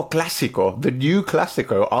Nuevo Clásico, the new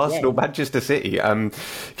Clásico, Arsenal, Manchester City.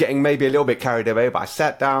 Getting maybe a little bit carried away, but I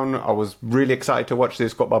sat down. I was really excited to watch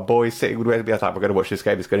this. Got my boys sitting with me. I was like, we're going to watch this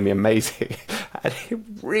game. It's going to be amazing. And it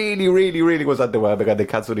really, really, really was underwhelming. They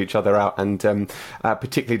cancelled each other out, and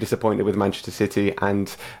particularly disappointed with Manchester City.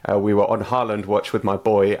 And we were on Haaland watch with my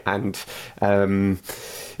boy, and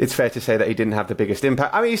it's fair to say that he didn't have the biggest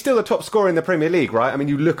impact. I mean, he's still the top scorer in the Premier League, right? I mean,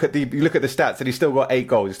 you look at the stats, and he's still got 8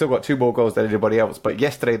 goals. He's still got 2 more goals than anybody else. But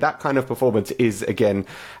yesterday, that kind of performance is, again,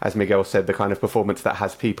 as Miguel said, the kind of performance that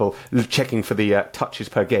has people checking for the touches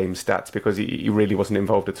per game stats, because he really wasn't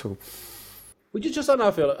involved at all. Would you just on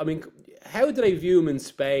that, Phil? I mean, how do they view him in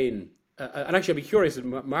Spain? And actually, I'd be curious in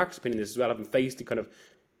Mark's opinion on this as well, having faced the kind of,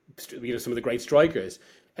 some of the great strikers.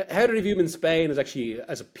 How do they view him in Spain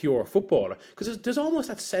as a pure footballer? Because there's almost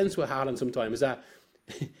that sense with Haaland sometimes that,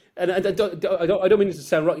 and I don't mean this to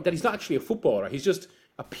sound right, that he's not actually a footballer. He's just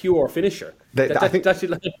a pure finisher.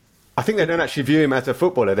 I think they don't actually view him as a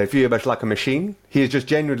footballer. They view him as like a machine. He is just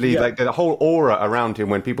genuinely like the whole aura around him.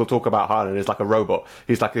 When people talk about Haaland, is like a robot.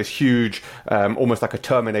 He's like this huge, almost like a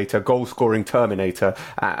Terminator, goal-scoring Terminator.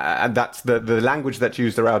 And that's the language that's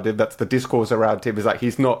used around him. That's the discourse around him. Is like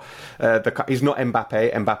he's not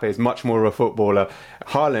Mbappe. Mbappe is much more of a footballer.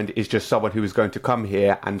 Haaland is just someone who is going to come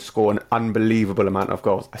here and score an unbelievable amount of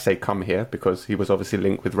goals. I say come here because he was obviously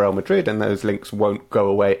linked with Real Madrid, and those links won't go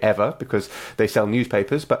away ever because they sell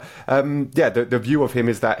newspapers. But the view of him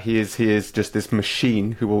is that he is just this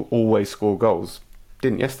machine who will always score goals.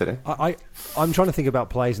 Didn't yesterday. I'm trying to think about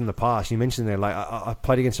players in the past. You mentioned there, like I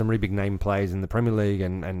played against some really big name players in the Premier League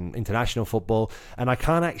and international football, and I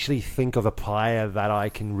can't actually think of a player that I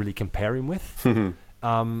can really compare him with.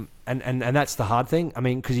 And that's the hard thing. I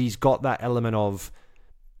mean, because he's got that element of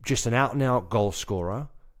just an out-and-out goal scorer,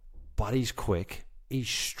 but he's quick, he's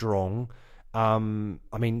strong. I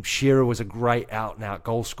mean, Shearer was a great out-and-out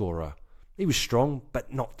goal scorer. He was strong,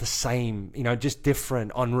 but not the same. Just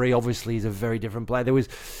different. Henry obviously is a very different player. There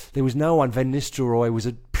was no one. Van Nistelrooy was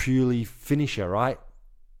a purely finisher, right?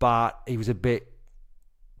 But he was a bit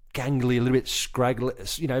gangly, a little bit scraggly,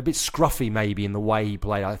 a bit scruffy maybe in the way he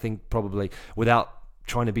played. I think probably without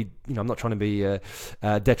trying to be, I'm not trying to be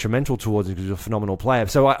detrimental towards him because he's a phenomenal player.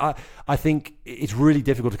 So I think it's really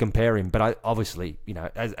difficult to compare him. But obviously,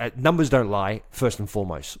 as numbers don't lie. First and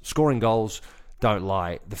foremost, scoring goals don't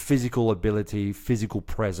lie. The physical ability, physical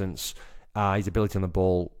presence, his ability on the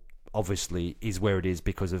ball, obviously, is where it is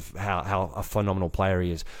because of how a phenomenal player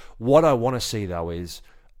he is. What I want to see though is,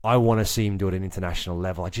 I want to see him do it at an international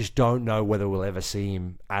level. I just don't know whether we'll ever see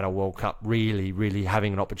him at a World Cup really, really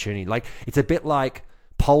having an opportunity. Like, it's a bit like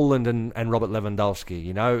Poland and Robert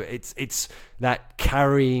Lewandowski. It's that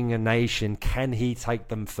carrying a nation. Can he take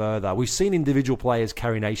them further? We've seen individual players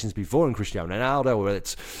carry nations before in Cristiano Ronaldo, or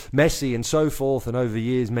it's Messi and so forth, and over the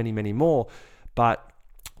years, many, many more. But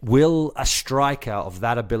will a striker of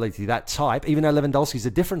that ability, that type, even though Lewandowski's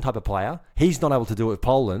a different type of player, he's not able to do it with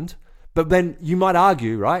Poland. But then you might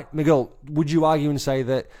argue, right, Miguel, would you argue and say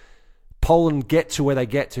that Poland get to where they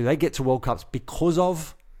get to? They get to World Cups because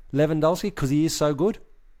of Lewandowski, because he is so good?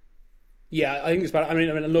 Yeah, I think it's bad. I mean,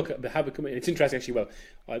 look, it's interesting actually.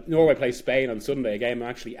 Well, Norway plays Spain on Sunday, a game I'm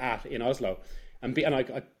actually at in Oslo. And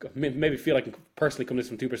I maybe feel like I can personally come to this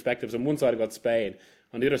from two perspectives. On one side, I've got Spain.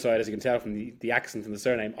 On the other side, as you can tell from the accent and the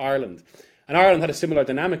surname, Ireland. And Ireland had a similar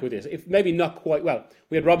dynamic with this. If maybe not quite well.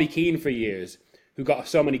 We had Robbie Keane for years, who got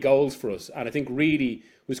so many goals for us, and I think really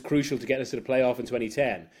was crucial to get us to the playoff in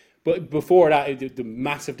 2010. But before that, the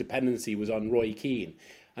massive dependency was on Roy Keane.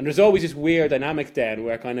 And there's always this weird dynamic then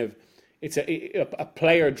where kind of it's a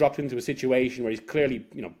player dropped into a situation where he's clearly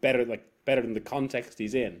better than the context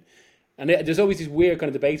he's in. And there's always these weird kind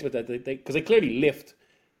of debates about that, because they clearly lift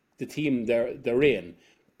the team they're in.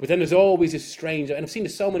 But then there's always this strange, and I've seen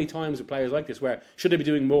this so many times with players like this, where should they be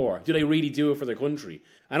doing more? Do they really do it for their country?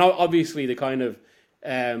 And obviously the kind of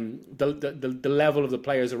the level of the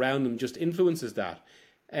players around them just influences that.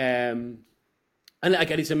 And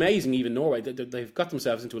again, it's amazing. Even Norway, they've got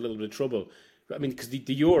themselves into a little bit of trouble. I mean, because the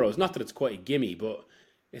Euros, not that it's quite a gimme, but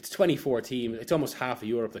it's 24 teams. It's almost half of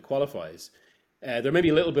Europe that qualifies. They're maybe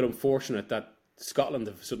a little bit unfortunate that Scotland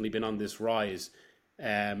have suddenly been on this rise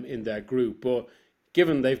in their group, but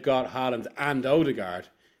given they've got Haaland and Odegaard,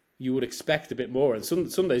 you would expect a bit more. And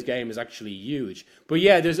Sunday's game is actually huge. But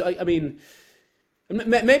yeah,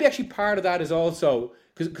 maybe actually part of that is also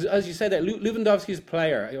because as you said, that Lewandowski's a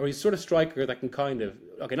player, or he's sort of striker that can kind of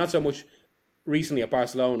not so much recently at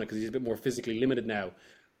Barcelona because he's a bit more physically limited now.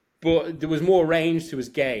 But there was more range to his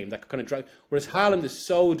game that could kind of drive. Whereas Haaland is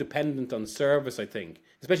so dependent on service, I think,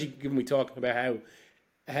 especially given we talk about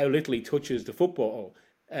how little he touches the football.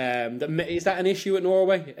 Is that an issue at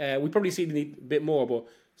Norway? We probably see it a bit more, but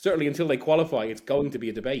certainly until they qualify, it's going to be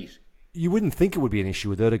a debate. You wouldn't think it would be an issue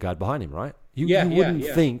with Ødegaard behind him, right? You wouldn't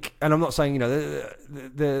think, and I'm not saying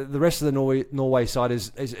the rest of the Norway side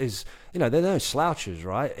is they're no slouches,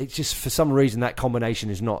 right? It's just for some reason that combination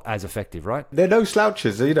is not as effective, right? They're no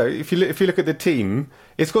slouches. If you look at the team,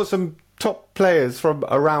 it's got some top players from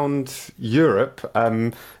around Europe.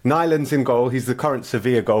 Nyland's in goal. He's the current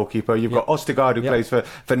Sevilla goalkeeper. You've got Ødegaard, who plays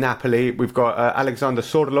for Napoli. We've got Alexander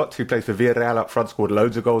Sorloth, who plays for Villarreal up front, scored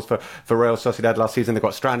loads of goals for Real Sociedad last season. They've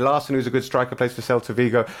got Strand Larsen, who's a good striker, plays for Celta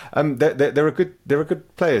Vigo. There are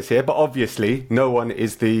good players here, but obviously no one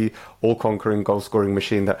is the all-conquering goal-scoring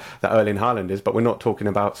machine that Erling Haaland is. But we're not talking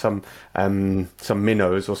about some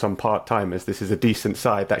minnows or some part-timers. This is a decent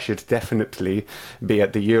side that should definitely be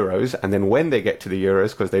at the Euros. And then when they get to the Euros,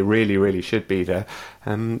 because they really, really should be there,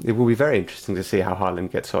 it will be very interesting to see how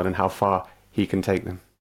Haaland gets on and how far he can take them.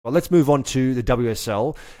 Well, let's move on to the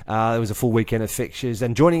WSL. There was a full weekend of fixtures.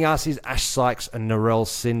 And joining us is Ash Sykes and Narelle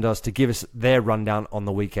Sindos to give us their rundown on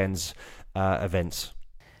the weekend's events.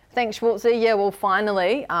 Thanks, Schwarzer. Yeah, well,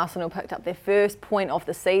 finally, Arsenal picked up their first point of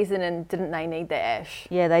the season, and didn't they need that, Ash?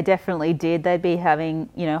 Yeah, they definitely did. They'd be having,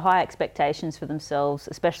 high expectations for themselves,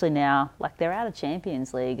 especially now, like they're out of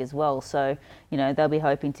Champions League as well. So, they'll be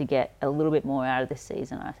hoping to get a little bit more out of this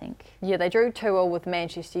season, I think. Yeah, they drew 2-2 with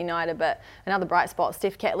Manchester United, but another bright spot,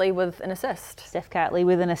 Steph Catley with an assist. Steph Catley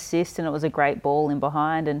with an assist, and it was a great ball in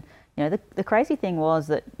behind. And, the crazy thing was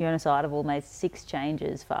that Jonas Eidevall made 6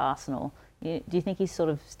 changes for Arsenal. Do you think he's sort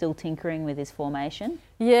of still tinkering with his formation?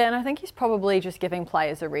 Yeah, and I think he's probably just giving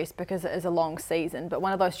players a rest because it is a long season. But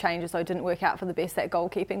one of those changes, though, didn't work out for the best, that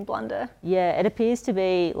goalkeeping blunder. Yeah, it appears to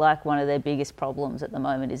be like one of their biggest problems at the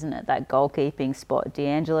moment, isn't it? That goalkeeping spot.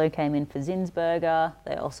 D'Angelo came in for Zinsberger.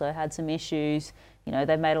 They also had some issues.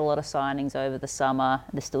 They've made a lot of signings over the summer.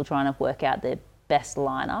 They're still trying to work out their best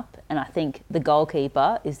lineup. And I think the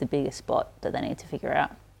goalkeeper is the biggest spot that they need to figure out.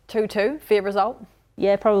 2-2, fair result?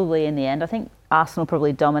 Yeah, probably in the end. I think Arsenal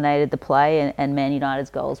probably dominated the play, and Man United's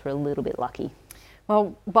goals were a little bit lucky.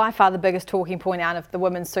 Well, by far the biggest talking point out of the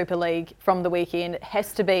Women's Super League from the weekend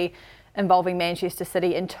has to be involving Manchester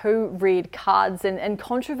City in 2 red cards in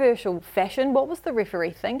controversial fashion. What was the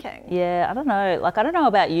referee thinking? Yeah, I don't know. Like, I don't know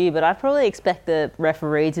about you, but I'd probably expect the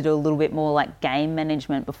referee to do a little bit more like game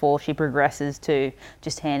management before she progresses to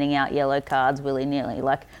just handing out yellow cards willy-nilly.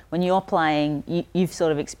 Like, when you're playing, you've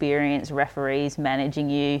sort of experienced referees managing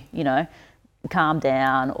you, you know, calm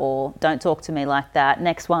down or don't talk to me like that.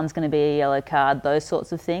 Next one's going to be a yellow card, those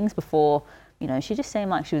sorts of things before. You know, she just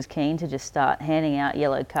seemed like she was keen to just start handing out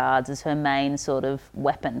yellow cards as her main sort of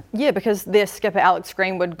weapon. Yeah, because their skipper Alex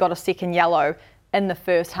Greenwood got a second yellow in the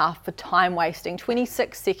first half for time wasting.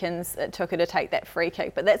 26 seconds it took her to take that free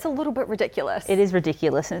kick, but that's a little bit ridiculous. It is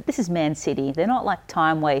ridiculous. And this is Man City. They're not like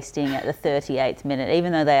time wasting at the 38th minute,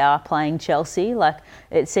 even though they are playing Chelsea. Like,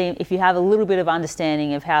 it seemed, if you have a little bit of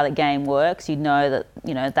understanding of how the game works, you'd know that,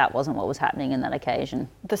 you know, that wasn't what was happening in that occasion.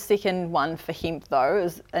 The second one for Hemp, though,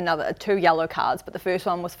 is another 2 yellow cards, but the first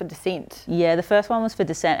one was for dissent. Yeah, the first one was for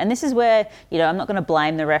dissent. And this is where, you know, I'm not going to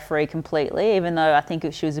blame the referee completely, even though I think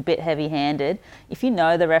she was a bit heavy-handed. If you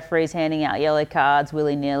know the referee's handing out yellow cards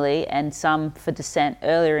willy-nilly and some for dissent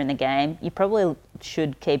earlier in the game, you probably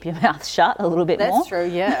should keep your mouth shut a little bit more. That's true,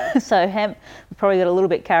 yeah. So Hemp probably got a little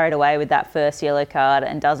bit carried away with that first yellow card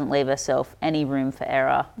and doesn't leave herself any room for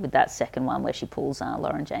error with that second one where she pulls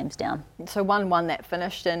Lauren James down. So 1-1 that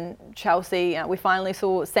finished, and Chelsea, we finally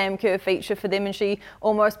saw Sam Kerr feature for them, and she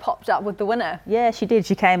almost popped up with the winner. Yeah, she did.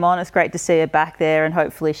 She came on. It's great to see her back there, and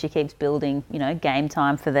hopefully she keeps building, you know, game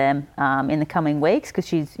time for them in the coming weeks, because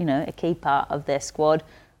she's, you know, a key part of their squad.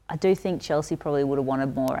 I do think Chelsea probably would have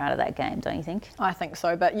wanted more out of that game, don't you think? I think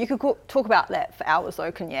so, but you could talk about that for hours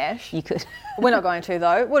though, couldn't you, Ash? You could. We're not going to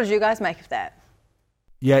though. What did you guys make of that?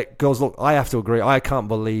 Yeah, girls, look, I have to agree. I can't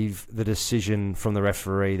believe the decision from the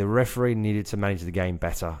referee. The referee needed to manage the game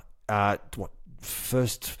better.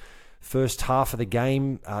 First half of the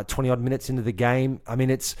game, 20-odd minutes into the game. I mean,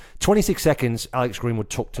 it's 26 seconds Alex Greenwood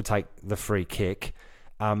took to take the free kick.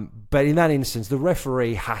 But in that instance, the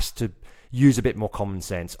referee has to use a bit more common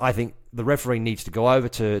sense. I think the referee needs to go over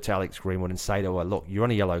to Alex Greenwood and say to her, look, you're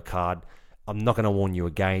on a yellow card. I'm not going to warn you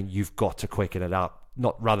again. You've got to quicken it up.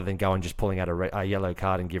 Not rather than go and just pulling out a yellow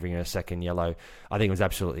card and giving her a second yellow. I think it was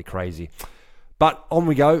absolutely crazy. But on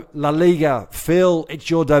we go. La Liga. Phil, it's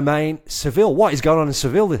your domain. Seville. What is going on in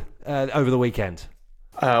Seville over the weekend?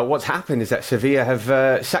 What's happened is that Sevilla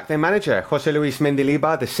have sacked their manager, José Luis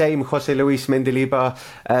Mendilibar, the same José Luis Mendilibar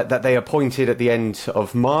that they appointed at the end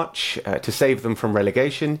of March to save them from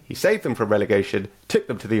relegation. He saved them from relegation, took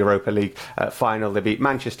them to the Europa League final. They beat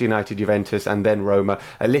Manchester United, Juventus and then Roma,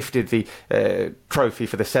 lifted the trophy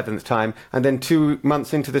for the 7th time. And then 2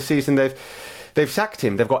 months into the season, they've sacked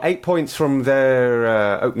him. They've got 8 points from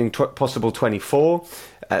their opening possible 24.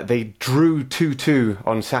 They drew 2-2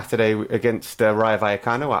 on Saturday against Rayo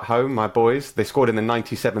Vallecano at home, my boys. They scored in the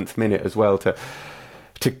 97th minute as well to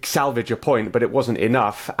salvage a point, but it wasn't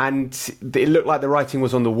enough. And it looked like the writing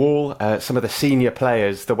was on the wall. Some of the senior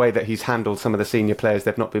players, the way that he's handled some of the senior players,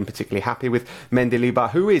 they've not been particularly happy with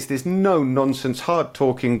Mendilibar, who is this no-nonsense,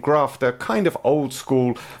 hard-talking, grafter, kind of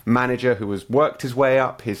old-school manager who has worked his way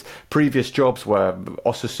up. His previous jobs were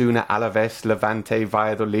Osasuna, Alaves, Levante,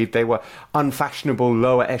 Valladolid. They were unfashionable,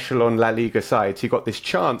 lower-echelon La Liga sides. He got this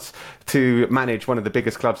chance to manage one of the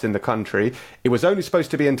biggest clubs in the country. It was only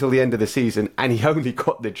supposed to be until the end of the season, and he only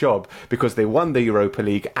got the job because they won the Europa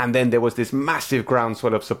League, and then there was this massive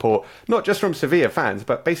groundswell of support, not just from Sevilla fans,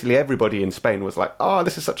 but basically everybody in Spain was like, oh,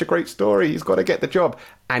 this is such a great story, he's got to get the job,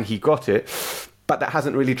 and he got it. But that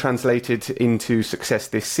hasn't really translated into success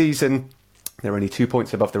this season. They're only 2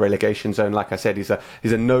 points above the relegation zone. Like I said, he's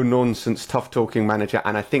a no-nonsense, tough-talking manager,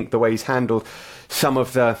 and I think the way he's handled some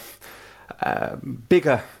of the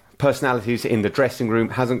bigger personalities in the dressing room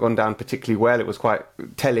hasn't gone down particularly well. It was quite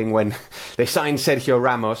telling when they signed Sergio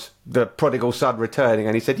Ramos, the prodigal son returning,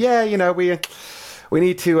 and he said, yeah, you know, we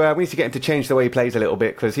need to get him to change the way he plays a little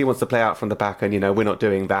bit because he wants to play out from the back, and, you know, we're not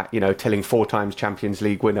doing that. You know, telling 4 times Champions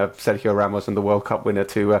League winner Sergio Ramos and the World Cup winner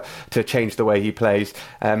to change the way he plays.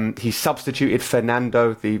 He substituted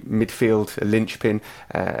Fernando, the midfield linchpin,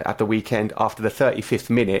 at the weekend after the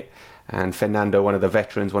 35th minute. And Fernando, one of the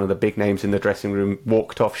veterans, one of the big names in the dressing room,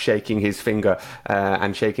 walked off shaking his finger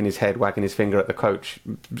and shaking his head, wagging his finger at the coach,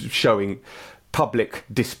 showing public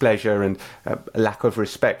displeasure and lack of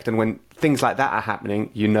respect. And when things like that are happening,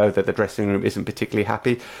 you know that the dressing room isn't particularly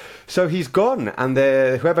happy. So he's gone, and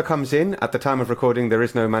whoever comes in, at the time of recording, there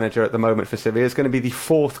is no manager at the moment for Sevilla, is going to be the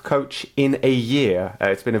 4th coach in a year.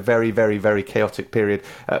 It's been a very, very, very chaotic period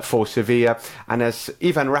for Sevilla. And as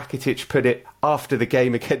Ivan Rakitic put it, after the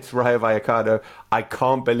game against Rayo Vallecano, I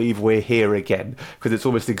can't believe we're here again, because it's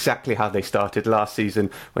almost exactly how they started last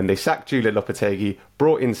season when they sacked Julian Lopetegui,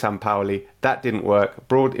 brought in Sampaoli, that didn't work,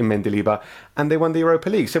 brought in Mendilibar, and they won the Europa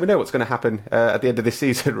League. So we know what's going to happen at the end of this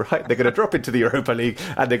season, right? They're going to drop into the Europa League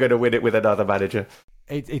and they're going to win it with another manager.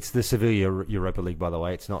 It's the Sevilla Europa League, by the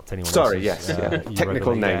way. It's not anyone Sorry, else's. yes.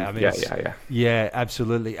 Technical name. Yeah, I mean, yeah. Yeah,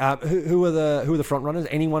 absolutely. Who are the front runners?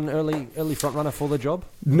 Anyone early front runner for the job?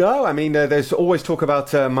 No, I mean, there's always talk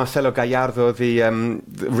about Marcelo Gallardo, the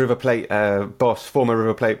River Plate boss, former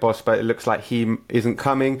River Plate boss, but it looks like he isn't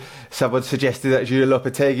coming. Someone suggested that Julio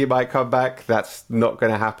Lopetegui might come back. That's not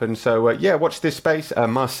going to happen. So, watch this space.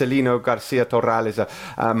 Marcelino Garcia Torral is a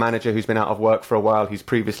manager who's been out of work for a while. He's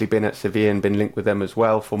previously been at Sevilla and been linked with them as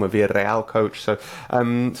well, former Villarreal coach. So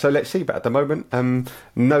let's see. But at the moment, at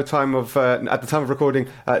the time of recording,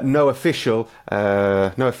 no official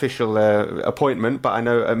appointment. But I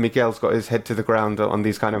know Miguel's got his head to the ground on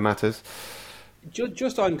these kind of matters.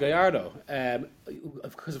 Just on Gallardo,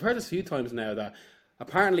 because I've heard this a few times now that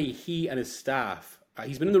apparently he and his staff,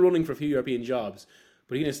 he's been in the running for a few European jobs,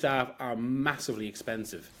 but he and his staff are massively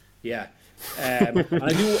expensive. Yeah. And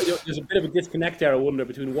there's a bit of a disconnect there, I wonder,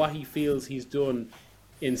 between what he feels he's done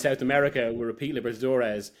in South America with Repeat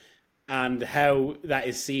Libertadores and how that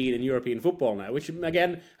is seen in European football now, which,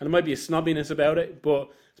 again, and there might be a snobbiness about it, but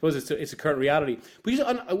I suppose it's a current reality. But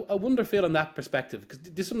I wonder, Phil, on that perspective, because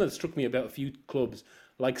this is something that struck me about a few clubs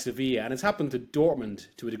like Sevilla, and it's happened to Dortmund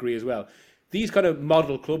to a degree as well. These kind of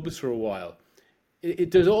model clubs for a while,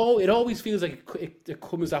 it always feels like it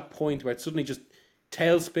comes that point where it suddenly just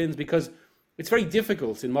tailspins, because it's very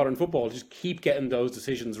difficult in modern football to just keep getting those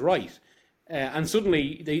decisions right. And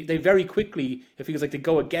suddenly, they very quickly, it feels like they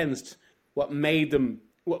go against what made them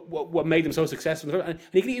so successful. And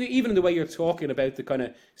even in the way you're talking about the kind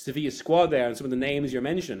of Sevilla squad there and some of the names you're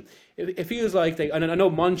mentioning, it feels like and I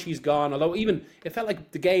know Monchi's gone, although even it felt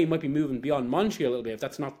like the game might be moving beyond Monchi a little bit, if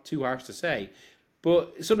that's not too harsh to say.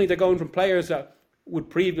 But suddenly they're going from players that would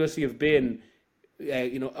previously have been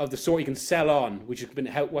of the sort you can sell on, which has been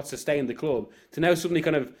what sustained the club, to now suddenly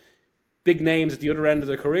kind of big names at the other end of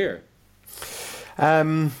their career.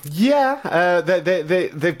 They've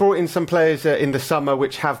brought in some players in the summer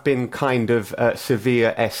which have been kind of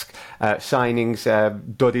Sevilla-esque signings.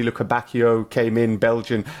 Dodi Lukebakio came in,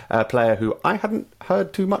 Belgian player who I hadn't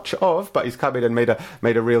heard too much of, but he's come in and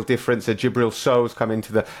made a real difference. Jibril Sou's come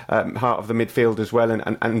into the heart of the midfield as well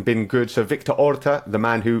and been good. So Victor Orta, the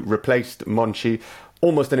man who replaced Monchi,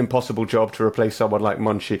 almost an impossible job to replace someone like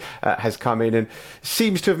Monchi, has come in and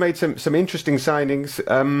seems to have made some interesting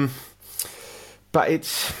signings. But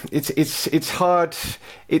it's hard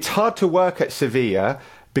to work at Sevilla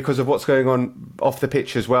because of what's going on off the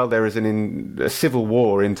pitch as well. There is a civil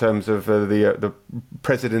war in terms of the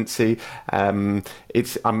presidency.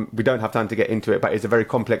 We don't have time to get into it, but it's a very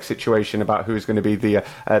complex situation about who is going to be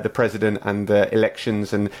the president and the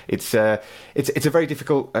elections, and it's a very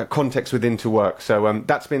difficult context within to work. So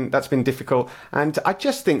that's been difficult, and I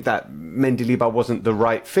just think that Mendilibar wasn't the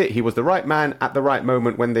right fit. He was the right man at the right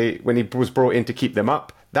moment when he was brought in to keep them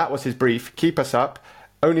up. That was his brief: keep us up.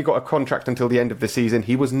 Only got a contract until the end of the season.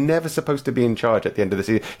 He was never supposed to be in charge at the end of the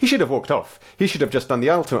season. He should have walked off. He should have just done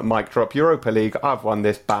the ultimate mic drop. Europa League, I've won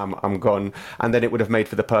this, bam, I'm gone. And then it would have made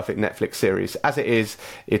for the perfect Netflix series. As it is,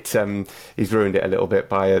 he's ruined it a little bit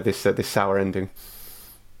by this sour ending.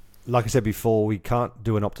 Like I said before, we can't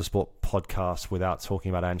do an Optasport podcast without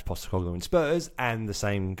talking about Ange Postecoglou and Spurs, and the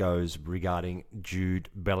same goes regarding Jude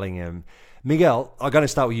Bellingham. Miguel, I'm going to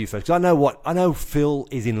start with you first, because I know Phil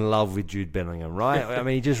is in love with Jude Bellingham, right? I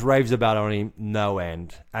mean, he just raves about it on him no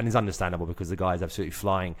end, and it's understandable because the guy is absolutely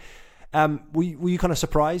flying. Were you kind of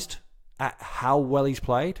surprised at how well he's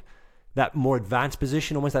played? That more advanced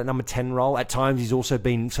position, almost that number 10 role. At times, he's also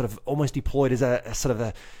been sort of almost deployed as a sort of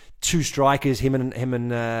a two strikers, him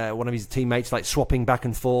and one of his teammates, like swapping back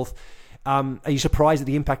and forth. Are you surprised at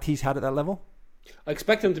the impact he's had at that level? I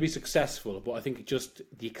expect him to be successful, but I think just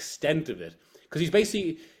the extent of it, because he's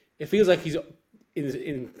basically, it feels like he's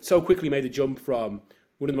in so quickly made the jump from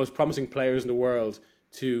one of the most promising players in the world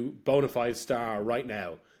to bona fide star right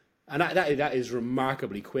now, and that is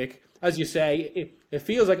remarkably quick. As you say, it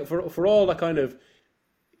feels like for all that kind of.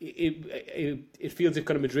 It feels like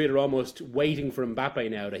kind of Madrid are almost waiting for Mbappe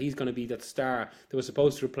now, that he's going to be that star that was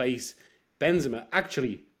supposed to replace Benzema.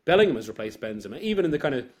 Actually, Bellingham has replaced Benzema, even in the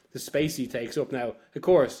kind of the space he takes up now. Of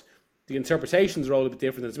course, the interpretations are all a bit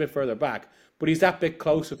different, and it's a bit further back, but he's that bit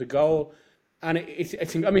closer to goal. And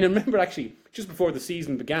I remember actually just before the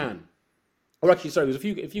season began, or actually, sorry, it was a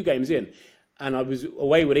few games in, and I was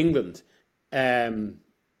away with England, and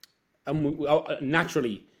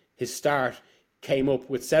naturally, his start came up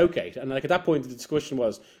with Southgate. And like at that point, the discussion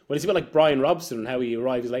was, well, it's a bit like Brian Robson and how he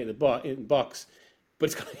arrives late in the box.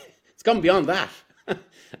 But it's gone beyond that.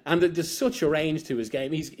 And there's such a range to his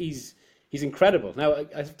game. He's incredible. Now, I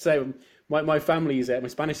have to say, my family's my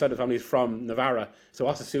Spanish side of the family is from Navarra, so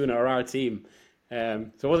Osasuna are our team.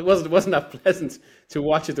 So it wasn't that pleasant to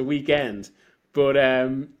watch at the weekend, but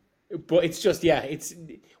it's just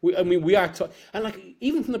we are and like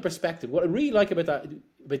even from the perspective, what I really like about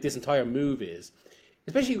this entire move is,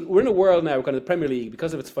 especially we're in a world now, kind of the Premier League,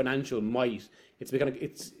 because of its financial might,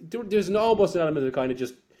 there's almost an element of kind of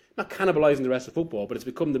just not cannibalising the rest of football, but it's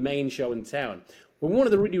become the main show in town. Well, one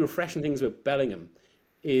of the really refreshing things about Bellingham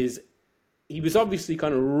is he was obviously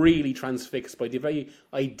kind of really transfixed by the very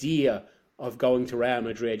idea of going to Real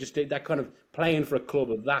Madrid, just that kind of playing for a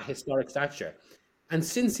club of that historic stature. And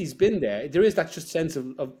since he's been there is that just sense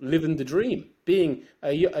of living the dream, being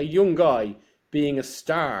a young guy, being a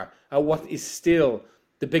star at what is still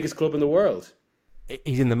the biggest club in the world.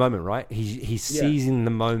 He's in the moment, right? He's seizing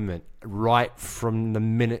the moment right from the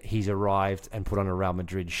minute he's arrived and put on a Real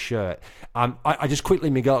Madrid shirt. I just quickly,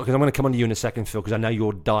 Miguel, because I'm going to come on to you in a second, Phil, because I know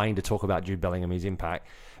you're dying to talk about Jude Bellingham, his impact.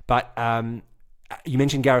 But you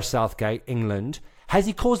mentioned Gareth Southgate, England. Has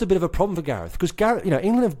he caused a bit of a problem for Gareth? Because Gareth,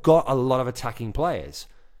 England have got a lot of attacking players.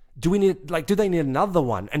 Do they need another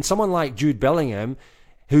one? And someone like Jude Bellingham,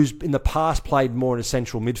 who's in the past played more in a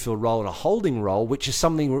central midfield role and a holding role, which is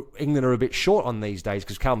something England are a bit short on these days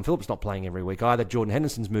because Calvin Phillips not playing every week either. Jordan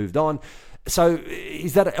Henderson's moved on. So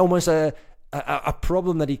is that almost a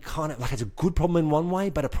problem that he kind of, like, it's a good problem in one way,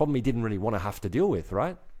 but a problem he didn't really want to have to deal with,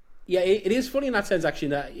 right? Yeah, it is funny in that sense, actually,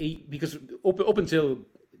 that because up until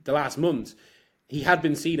the last month, he had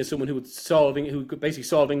been seen as someone who could basically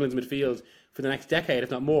solve England's midfield for the next decade,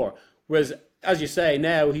 if not more. Whereas, as you say,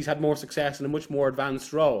 now he's had more success in a much more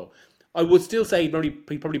advanced role. I would still say he'd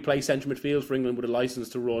probably play central midfield for England with a licence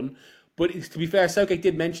to run. But to be fair, Southgate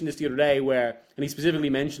did mention this the other day, and he specifically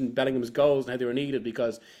mentioned Bellingham's goals and how they were needed,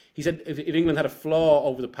 because he said if England had a flaw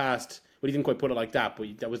over the past, well, he didn't quite put it like that,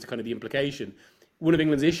 but that was kind of the implication. One of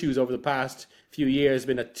England's issues over the past few years has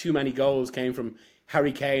been that too many goals came from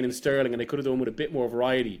Harry Kane and Sterling, and they could have done with a bit more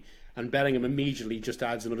variety. And Bellingham immediately just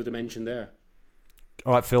adds another dimension there.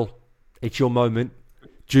 All right, Phil, it's your moment.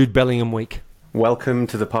 Jude Bellingham week. Welcome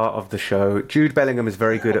to the part of the show. Jude Bellingham is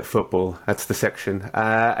very good at football. That's the section.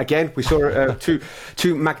 Again, we saw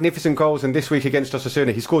two magnificent goals, and this week against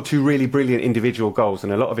Osasuna, he scored two really brilliant individual goals,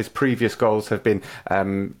 and a lot of his previous goals have been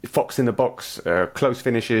fox in the box, close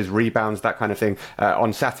finishes, rebounds, that kind of thing.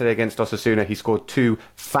 On Saturday against Osasuna, he scored two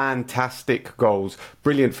fantastic goals,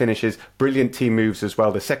 brilliant finishes, brilliant team moves as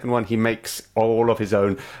well. The second one he makes all of his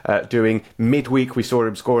own doing. Midweek, we saw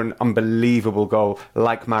him score an unbelievable goal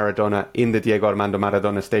like Maradona in the Diego Armando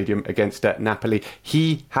Maradona Stadium against Napoli.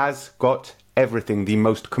 He has got everything, the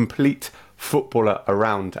most complete footballer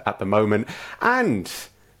around at the moment, and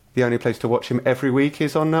the only place to watch him every week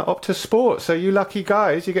is on Optus Sport. So you lucky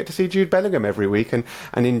guys, you get to see Jude Bellingham every week and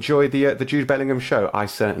enjoy the Jude Bellingham show. I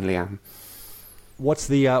certainly am. What's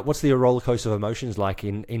the roller coaster of emotions like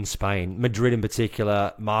in Spain? Madrid in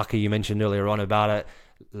particular. Marco, you mentioned earlier on about it.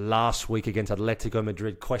 Last week against Atletico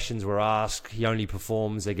Madrid, questions were asked. He only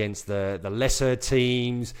performs against the lesser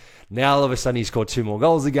teams. Now all of a sudden he's scored two more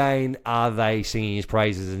goals again. Are they singing his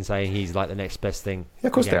praises and saying he's like the next best thing? Yeah,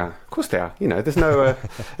 of course they are. Of course they are. There's no.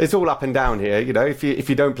 It's all up and down here. If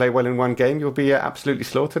you don't play well in one game, you'll be absolutely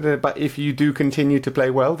slaughtered. But if you do continue to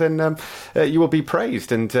play well, then you will be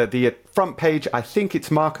praised. And the front page, I think it's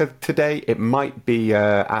Marca today. It might be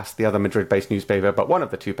Ask, the other Madrid-based newspaper, but one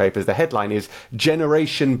of the two papers. The headline is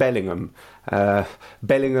Generation Bellingham.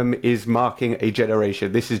 Bellingham is marking a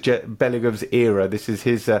generation. This is Bellingham's era. This is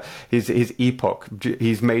his epoch.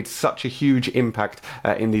 He's made such a huge impact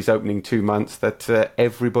in these opening 2 months that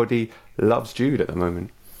everybody loves Jude at the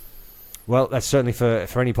moment. Well, that's certainly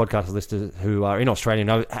for any podcast listeners who are in Australia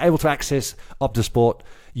and are able to access Optus Sport.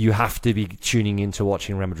 You have to be tuning in to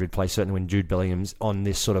watching Real Madrid play, certainly when Jude Bellingham's on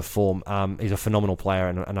this sort of form. He's a phenomenal player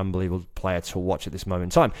and an unbelievable player to watch at this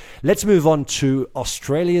moment in time. Let's move on to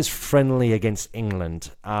Australia's friendly against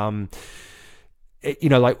England. As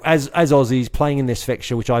Aussies playing in this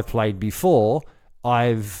fixture, which I've played before,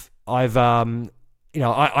 I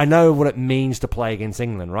know what it means to play against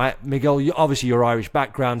England, right? Miguel, obviously your Irish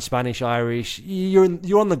background, Spanish, Irish,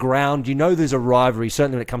 you're on the ground. You know there's a rivalry,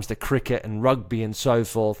 certainly when it comes to cricket and rugby and so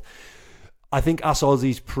forth. I think us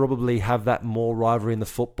Aussies probably have that more rivalry in the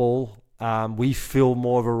football. We feel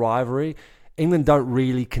more of a rivalry. England don't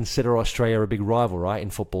really consider Australia a big rival, right, in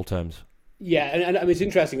football terms? Yeah, and I mean, it's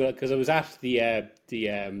interesting because I was at the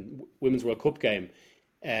Women's World Cup game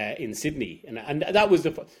in Sydney, and that was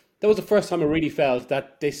that was the first time I really felt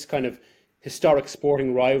that this kind of historic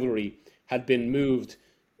sporting rivalry had been moved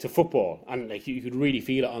to football, and like you could really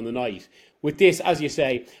feel it on the night. With this, as you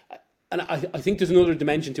say, and I think there's another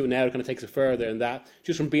dimension to it now that kind of takes it further, and that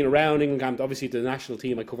just from being around England, obviously the national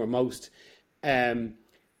team I cover most,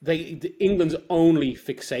 England's only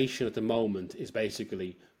fixation at the moment is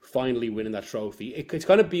basically finally winning that trophy. It's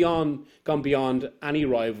kind of gone beyond any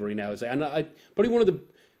rivalry now, and probably one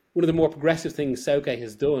of the more progressive things Southgate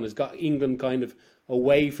has done has got England kind of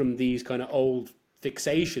away from these kind of old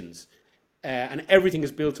fixations, and everything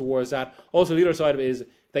is built towards that. Also, the other side of it is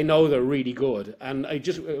they know they're really good, and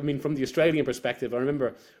from the Australian perspective, I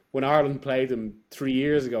remember when Ireland played them 3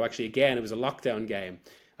 years ago. Actually, again, it was a lockdown game.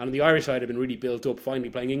 And the Irish side had been really built up, finally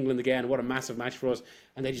playing England again. What a massive match for us.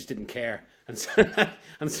 And they just didn't care and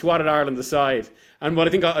swatted Ireland aside. And what I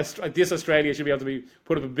think this Australia should be able to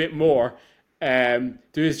put up a bit more, there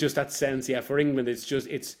is just that sense, for England, it's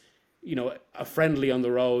a friendly on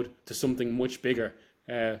the road to something much bigger.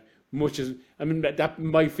 That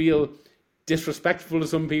might feel disrespectful to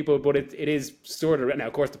some people, but it is sort of. Now,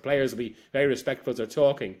 of course, the players will be very respectful as they're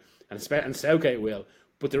talking, and Southgate will.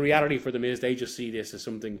 But the reality for them is they just see this as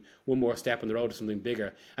one more step on the road to something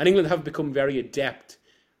bigger. And England have become very adept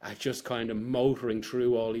at just kind of motoring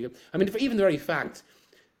through all the... I mean, for even the very fact...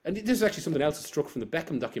 And this is actually something else that struck from the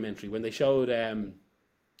Beckham documentary when they showed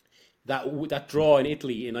that draw in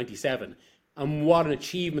Italy in '97 and what an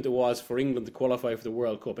achievement it was for England to qualify for the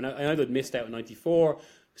World Cup. And I know they'd missed out in '94,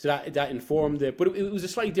 so that informed it. But it was a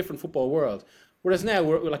slightly different football world. Whereas now,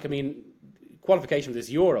 qualification for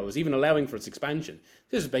this Euro is even allowing for its expansion.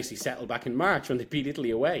 This is basically settled back in March when they beat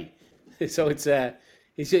Italy away. So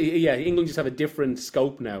England just have a different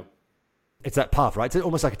scope now. It's that path, right? It's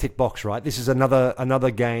almost like a tick box, right? This is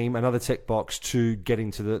another game, another tick box to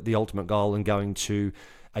getting to the ultimate goal and going to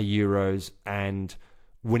a Euros and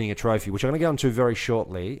winning a trophy, which I'm going to get onto very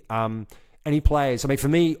shortly. Any players? I mean, for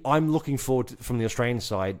me, I'm looking forward from the Australian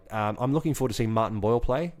side. I'm looking forward to seeing Martin Boyle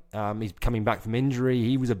play. He's coming back from injury.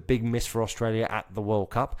 He was a big miss for Australia at the World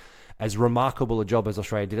Cup. As remarkable a job as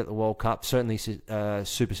Australia did at the World Cup, certainly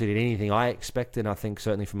superseded anything I expected. I think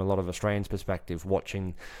certainly from a lot of Australians' perspective,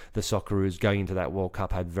 watching the Socceroos going into that World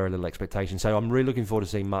Cup had very little expectation. So I'm really looking forward to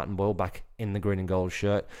seeing Martin Boyle back in the green and gold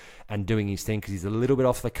shirt and doing his thing, because he's a little bit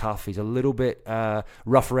off the cuff, he's a little bit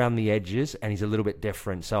rough around the edges, and he's a little bit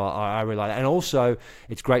different. So I really like that. And also,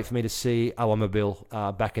 it's great for me to see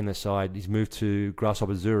Awamabil back in the side. He's moved to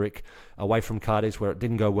Grasshopper Zurich, away from Cadiz, where it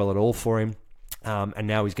didn't go well at all for him. And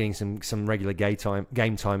now he's getting some regular game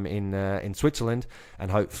time in Switzerland, and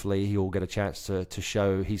hopefully he'll get a chance to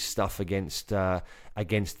show his stuff against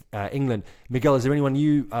England. Miguel, is there anyone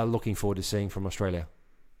you are looking forward to seeing from Australia?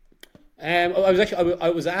 I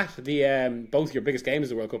was at the both your biggest games of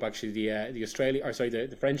the World Cup, actually,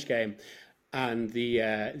 the French game and the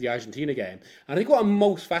Argentina game. And I think what I'm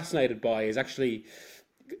most fascinated by is actually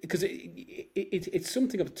because it's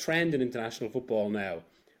something of a trend in international football now,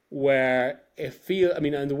 where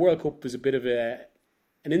and the World Cup is a bit of an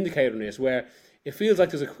indicator in this, where it feels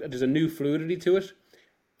like there's a new fluidity to it,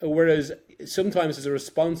 whereas sometimes as a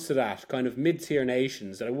response to that, kind of mid-tier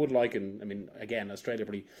nations that I would like, again, Australia are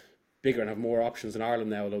pretty bigger and have more options than Ireland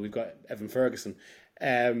now, although we've got Evan Ferguson.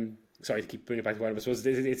 Sorry to keep bringing it back to Ireland, but I suppose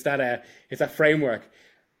it's that framework,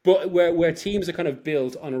 but where teams are kind of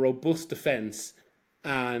built on a robust defence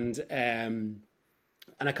and a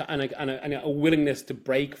willingness to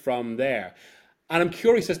break from there. And I'm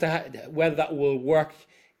curious as to whether that will work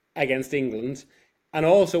against England, and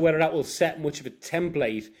also whether that will set much of a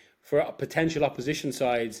template for potential opposition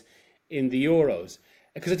sides in the Euros.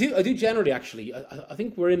 Because I do generally, actually, I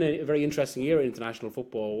think we're in a very interesting era in international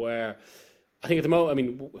football, where I think at the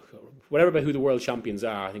moment, whatever about who the world champions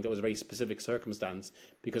are, I think that was a very specific circumstance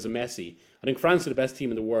because of Messi. I think France are the best team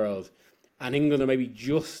in the world, and England are maybe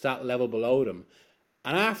just that level below them.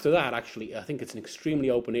 And after that, actually, I think it's an extremely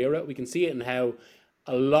open era. We can see it in how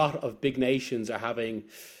a lot of big nations are having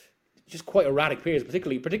just quite erratic periods,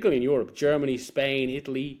 particularly in Europe, Germany, Spain,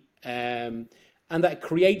 Italy, and that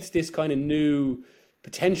creates this kind of new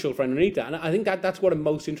potential for underneath that. And I think that's what I'm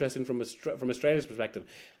most interested in from Australia's perspective,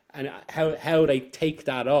 and how they take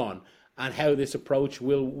that on, and how this approach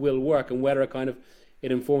will work, and whether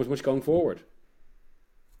it informs much going forward.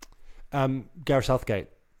 Gareth Southgate,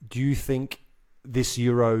 do you think this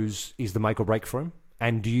Euros is the make or break for him?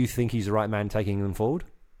 And do you think he's the right man taking them forward?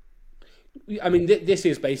 I mean, this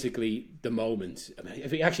is basically the moment. I mean,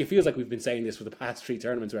 it actually feels like we've been saying this for the past three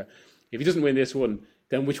tournaments, where if he doesn't win this one,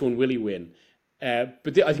 then which one will he win?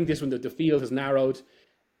 But I think this one, the field has narrowed.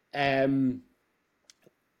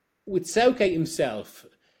 With Southgate himself,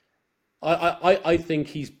 I think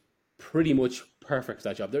he's pretty much perfect for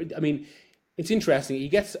that job. I mean, it's interesting. He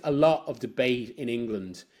gets a lot of debate in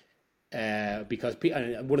England because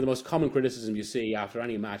one of the most common criticisms you see after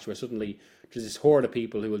any match, where suddenly there's this horde of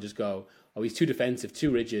people who will just go, "Oh, he's too defensive,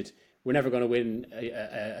 too rigid. We're never going to win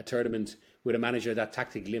a tournament with a manager that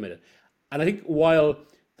tactically limited." And I think while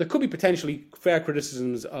there could be potentially fair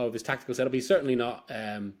criticisms of his tactical setup, he's certainly not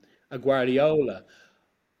a Guardiola.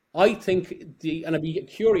 I think and I'd be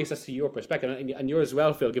curious as to your perspective, and yours as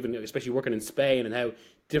well, Phil, given especially working in Spain and how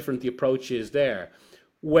different the approach is there,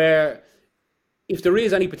 where if there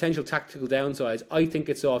is any potential tactical downsides, I think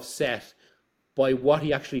it's offset by what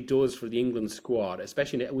he actually does for the England squad,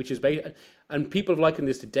 especially which is and people have likened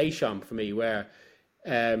this to Deschamps for me, where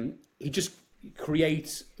he just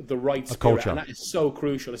creates the right spirit, culture. And that is so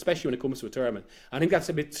crucial, especially when it comes to a tournament. I think that's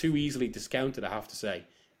a bit too easily discounted, I have to say.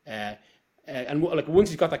 And like once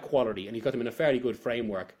he's got that quality and he's got them in a fairly good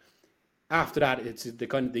framework, after that it's the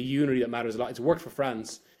kind of the unity that matters a lot. It's worked for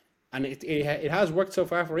France, and it has worked so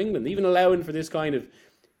far for England, even allowing for this kind of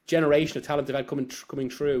generation of talent they've had coming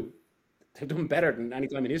through. They've done better than any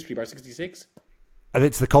time in history, bar 66. And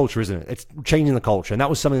it's the culture, isn't it? It's changing the culture. And that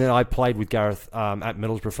was something that I played with Gareth at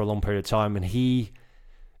Middlesbrough for a long period of time. And he,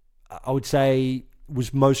 I would say,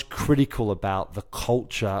 was most critical about the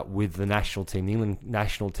culture with the national team, the England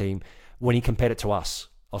national team, when he compared it to us,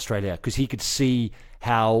 Australia, because he could see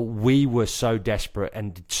how we were so desperate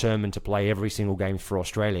and determined to play every single game for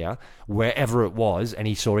Australia, wherever it was, and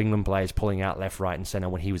he saw England players pulling out left, right and centre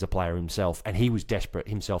when he was a player himself, and he was desperate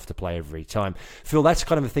himself to play every time. Phil, that's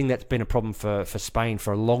kind of a thing that's been a problem for Spain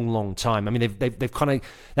for a long, long time. I mean, they've kind of,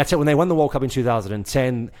 that's it, when they won the World Cup in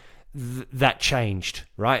 2010, that changed,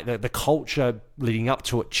 right? The culture leading up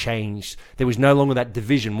to it changed. There was no longer that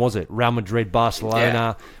division, was it? Real Madrid,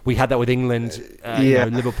 Barcelona. Yeah. We had that with England,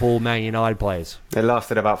 Liverpool, Man United players. It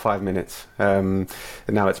lasted about 5 minutes. And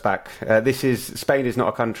now it's back. Spain is not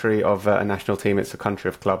a country of a national team. It's a country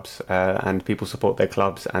of clubs, and people support their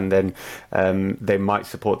clubs, and then they might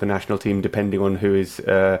support the national team depending on who is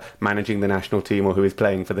managing the national team or who is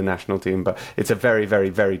playing for the national team. But it's a very, very,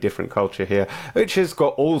 very different culture here, which has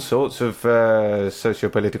got all sorts of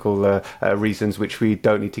socio-political reasons, which we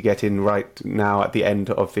don't need to get in right now at the end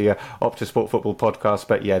of the Opta Sport Football podcast.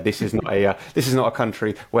 But yeah, this is not a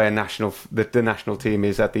country where the national team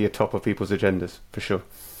is at the top of people's agendas, for sure.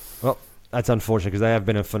 Well, that's unfortunate because they have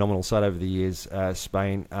been a phenomenal side over the years,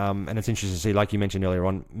 Spain. And it's interesting to see, like you mentioned earlier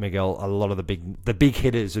on, Miguel, a lot of the big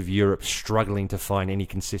hitters of Europe struggling to find any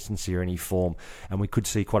consistency or any form. And we could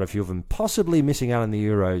see quite a few of them possibly missing out on the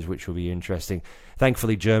Euros, which will be interesting.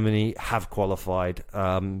 Thankfully, Germany have qualified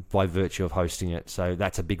by virtue of hosting it. So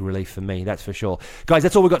that's a big relief for me, that's for sure. Guys,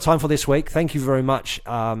 that's all we've got time for this week. Thank you very much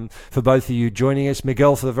for both of you joining us.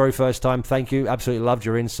 Miguel, for the very first time, thank you. Absolutely loved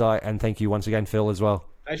your insight. And thank you once again, Phil, as well.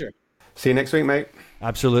 Pleasure. See you next week, mate.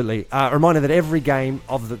 Absolutely. A reminder that every game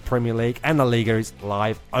of the Premier League and the Liga is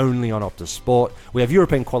live only on Opta Sport. We have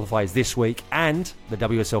European qualifiers this week, and the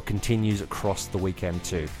WSL continues across the weekend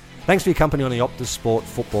too. Thanks for your company on the Opta Sport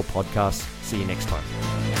Football Podcast. See you next time.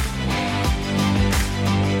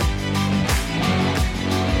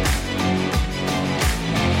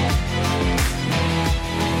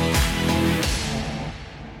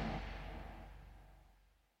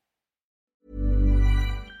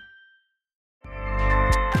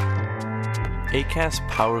 Acast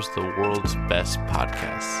powers the world's best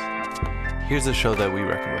podcasts. Here's a show that we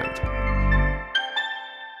recommend.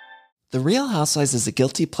 The Real Housewives is a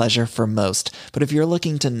guilty pleasure for most, but if you're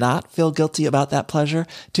looking to not feel guilty about that pleasure,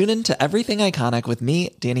 tune in to Everything Iconic with me,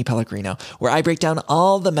 Danny Pellegrino, where I break down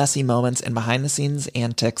all the messy moments and behind-the-scenes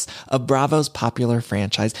antics of Bravo's popular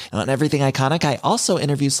franchise. And on Everything Iconic, I also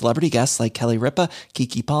interview celebrity guests like Kelly Ripa,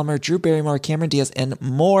 Keke Palmer, Drew Barrymore, Cameron Diaz, and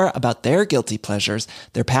more about their guilty pleasures,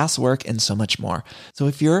 their past work, and so much more. So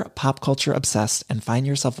if you're pop culture obsessed and find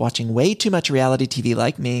yourself watching way too much reality TV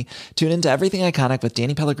like me, tune in to Everything Iconic with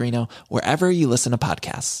Danny Pellegrino, wherever you listen to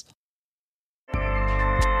podcasts.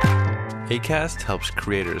 Acast helps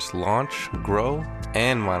creators launch, grow,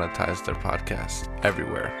 and monetize their podcasts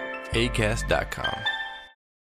everywhere. Acast.com.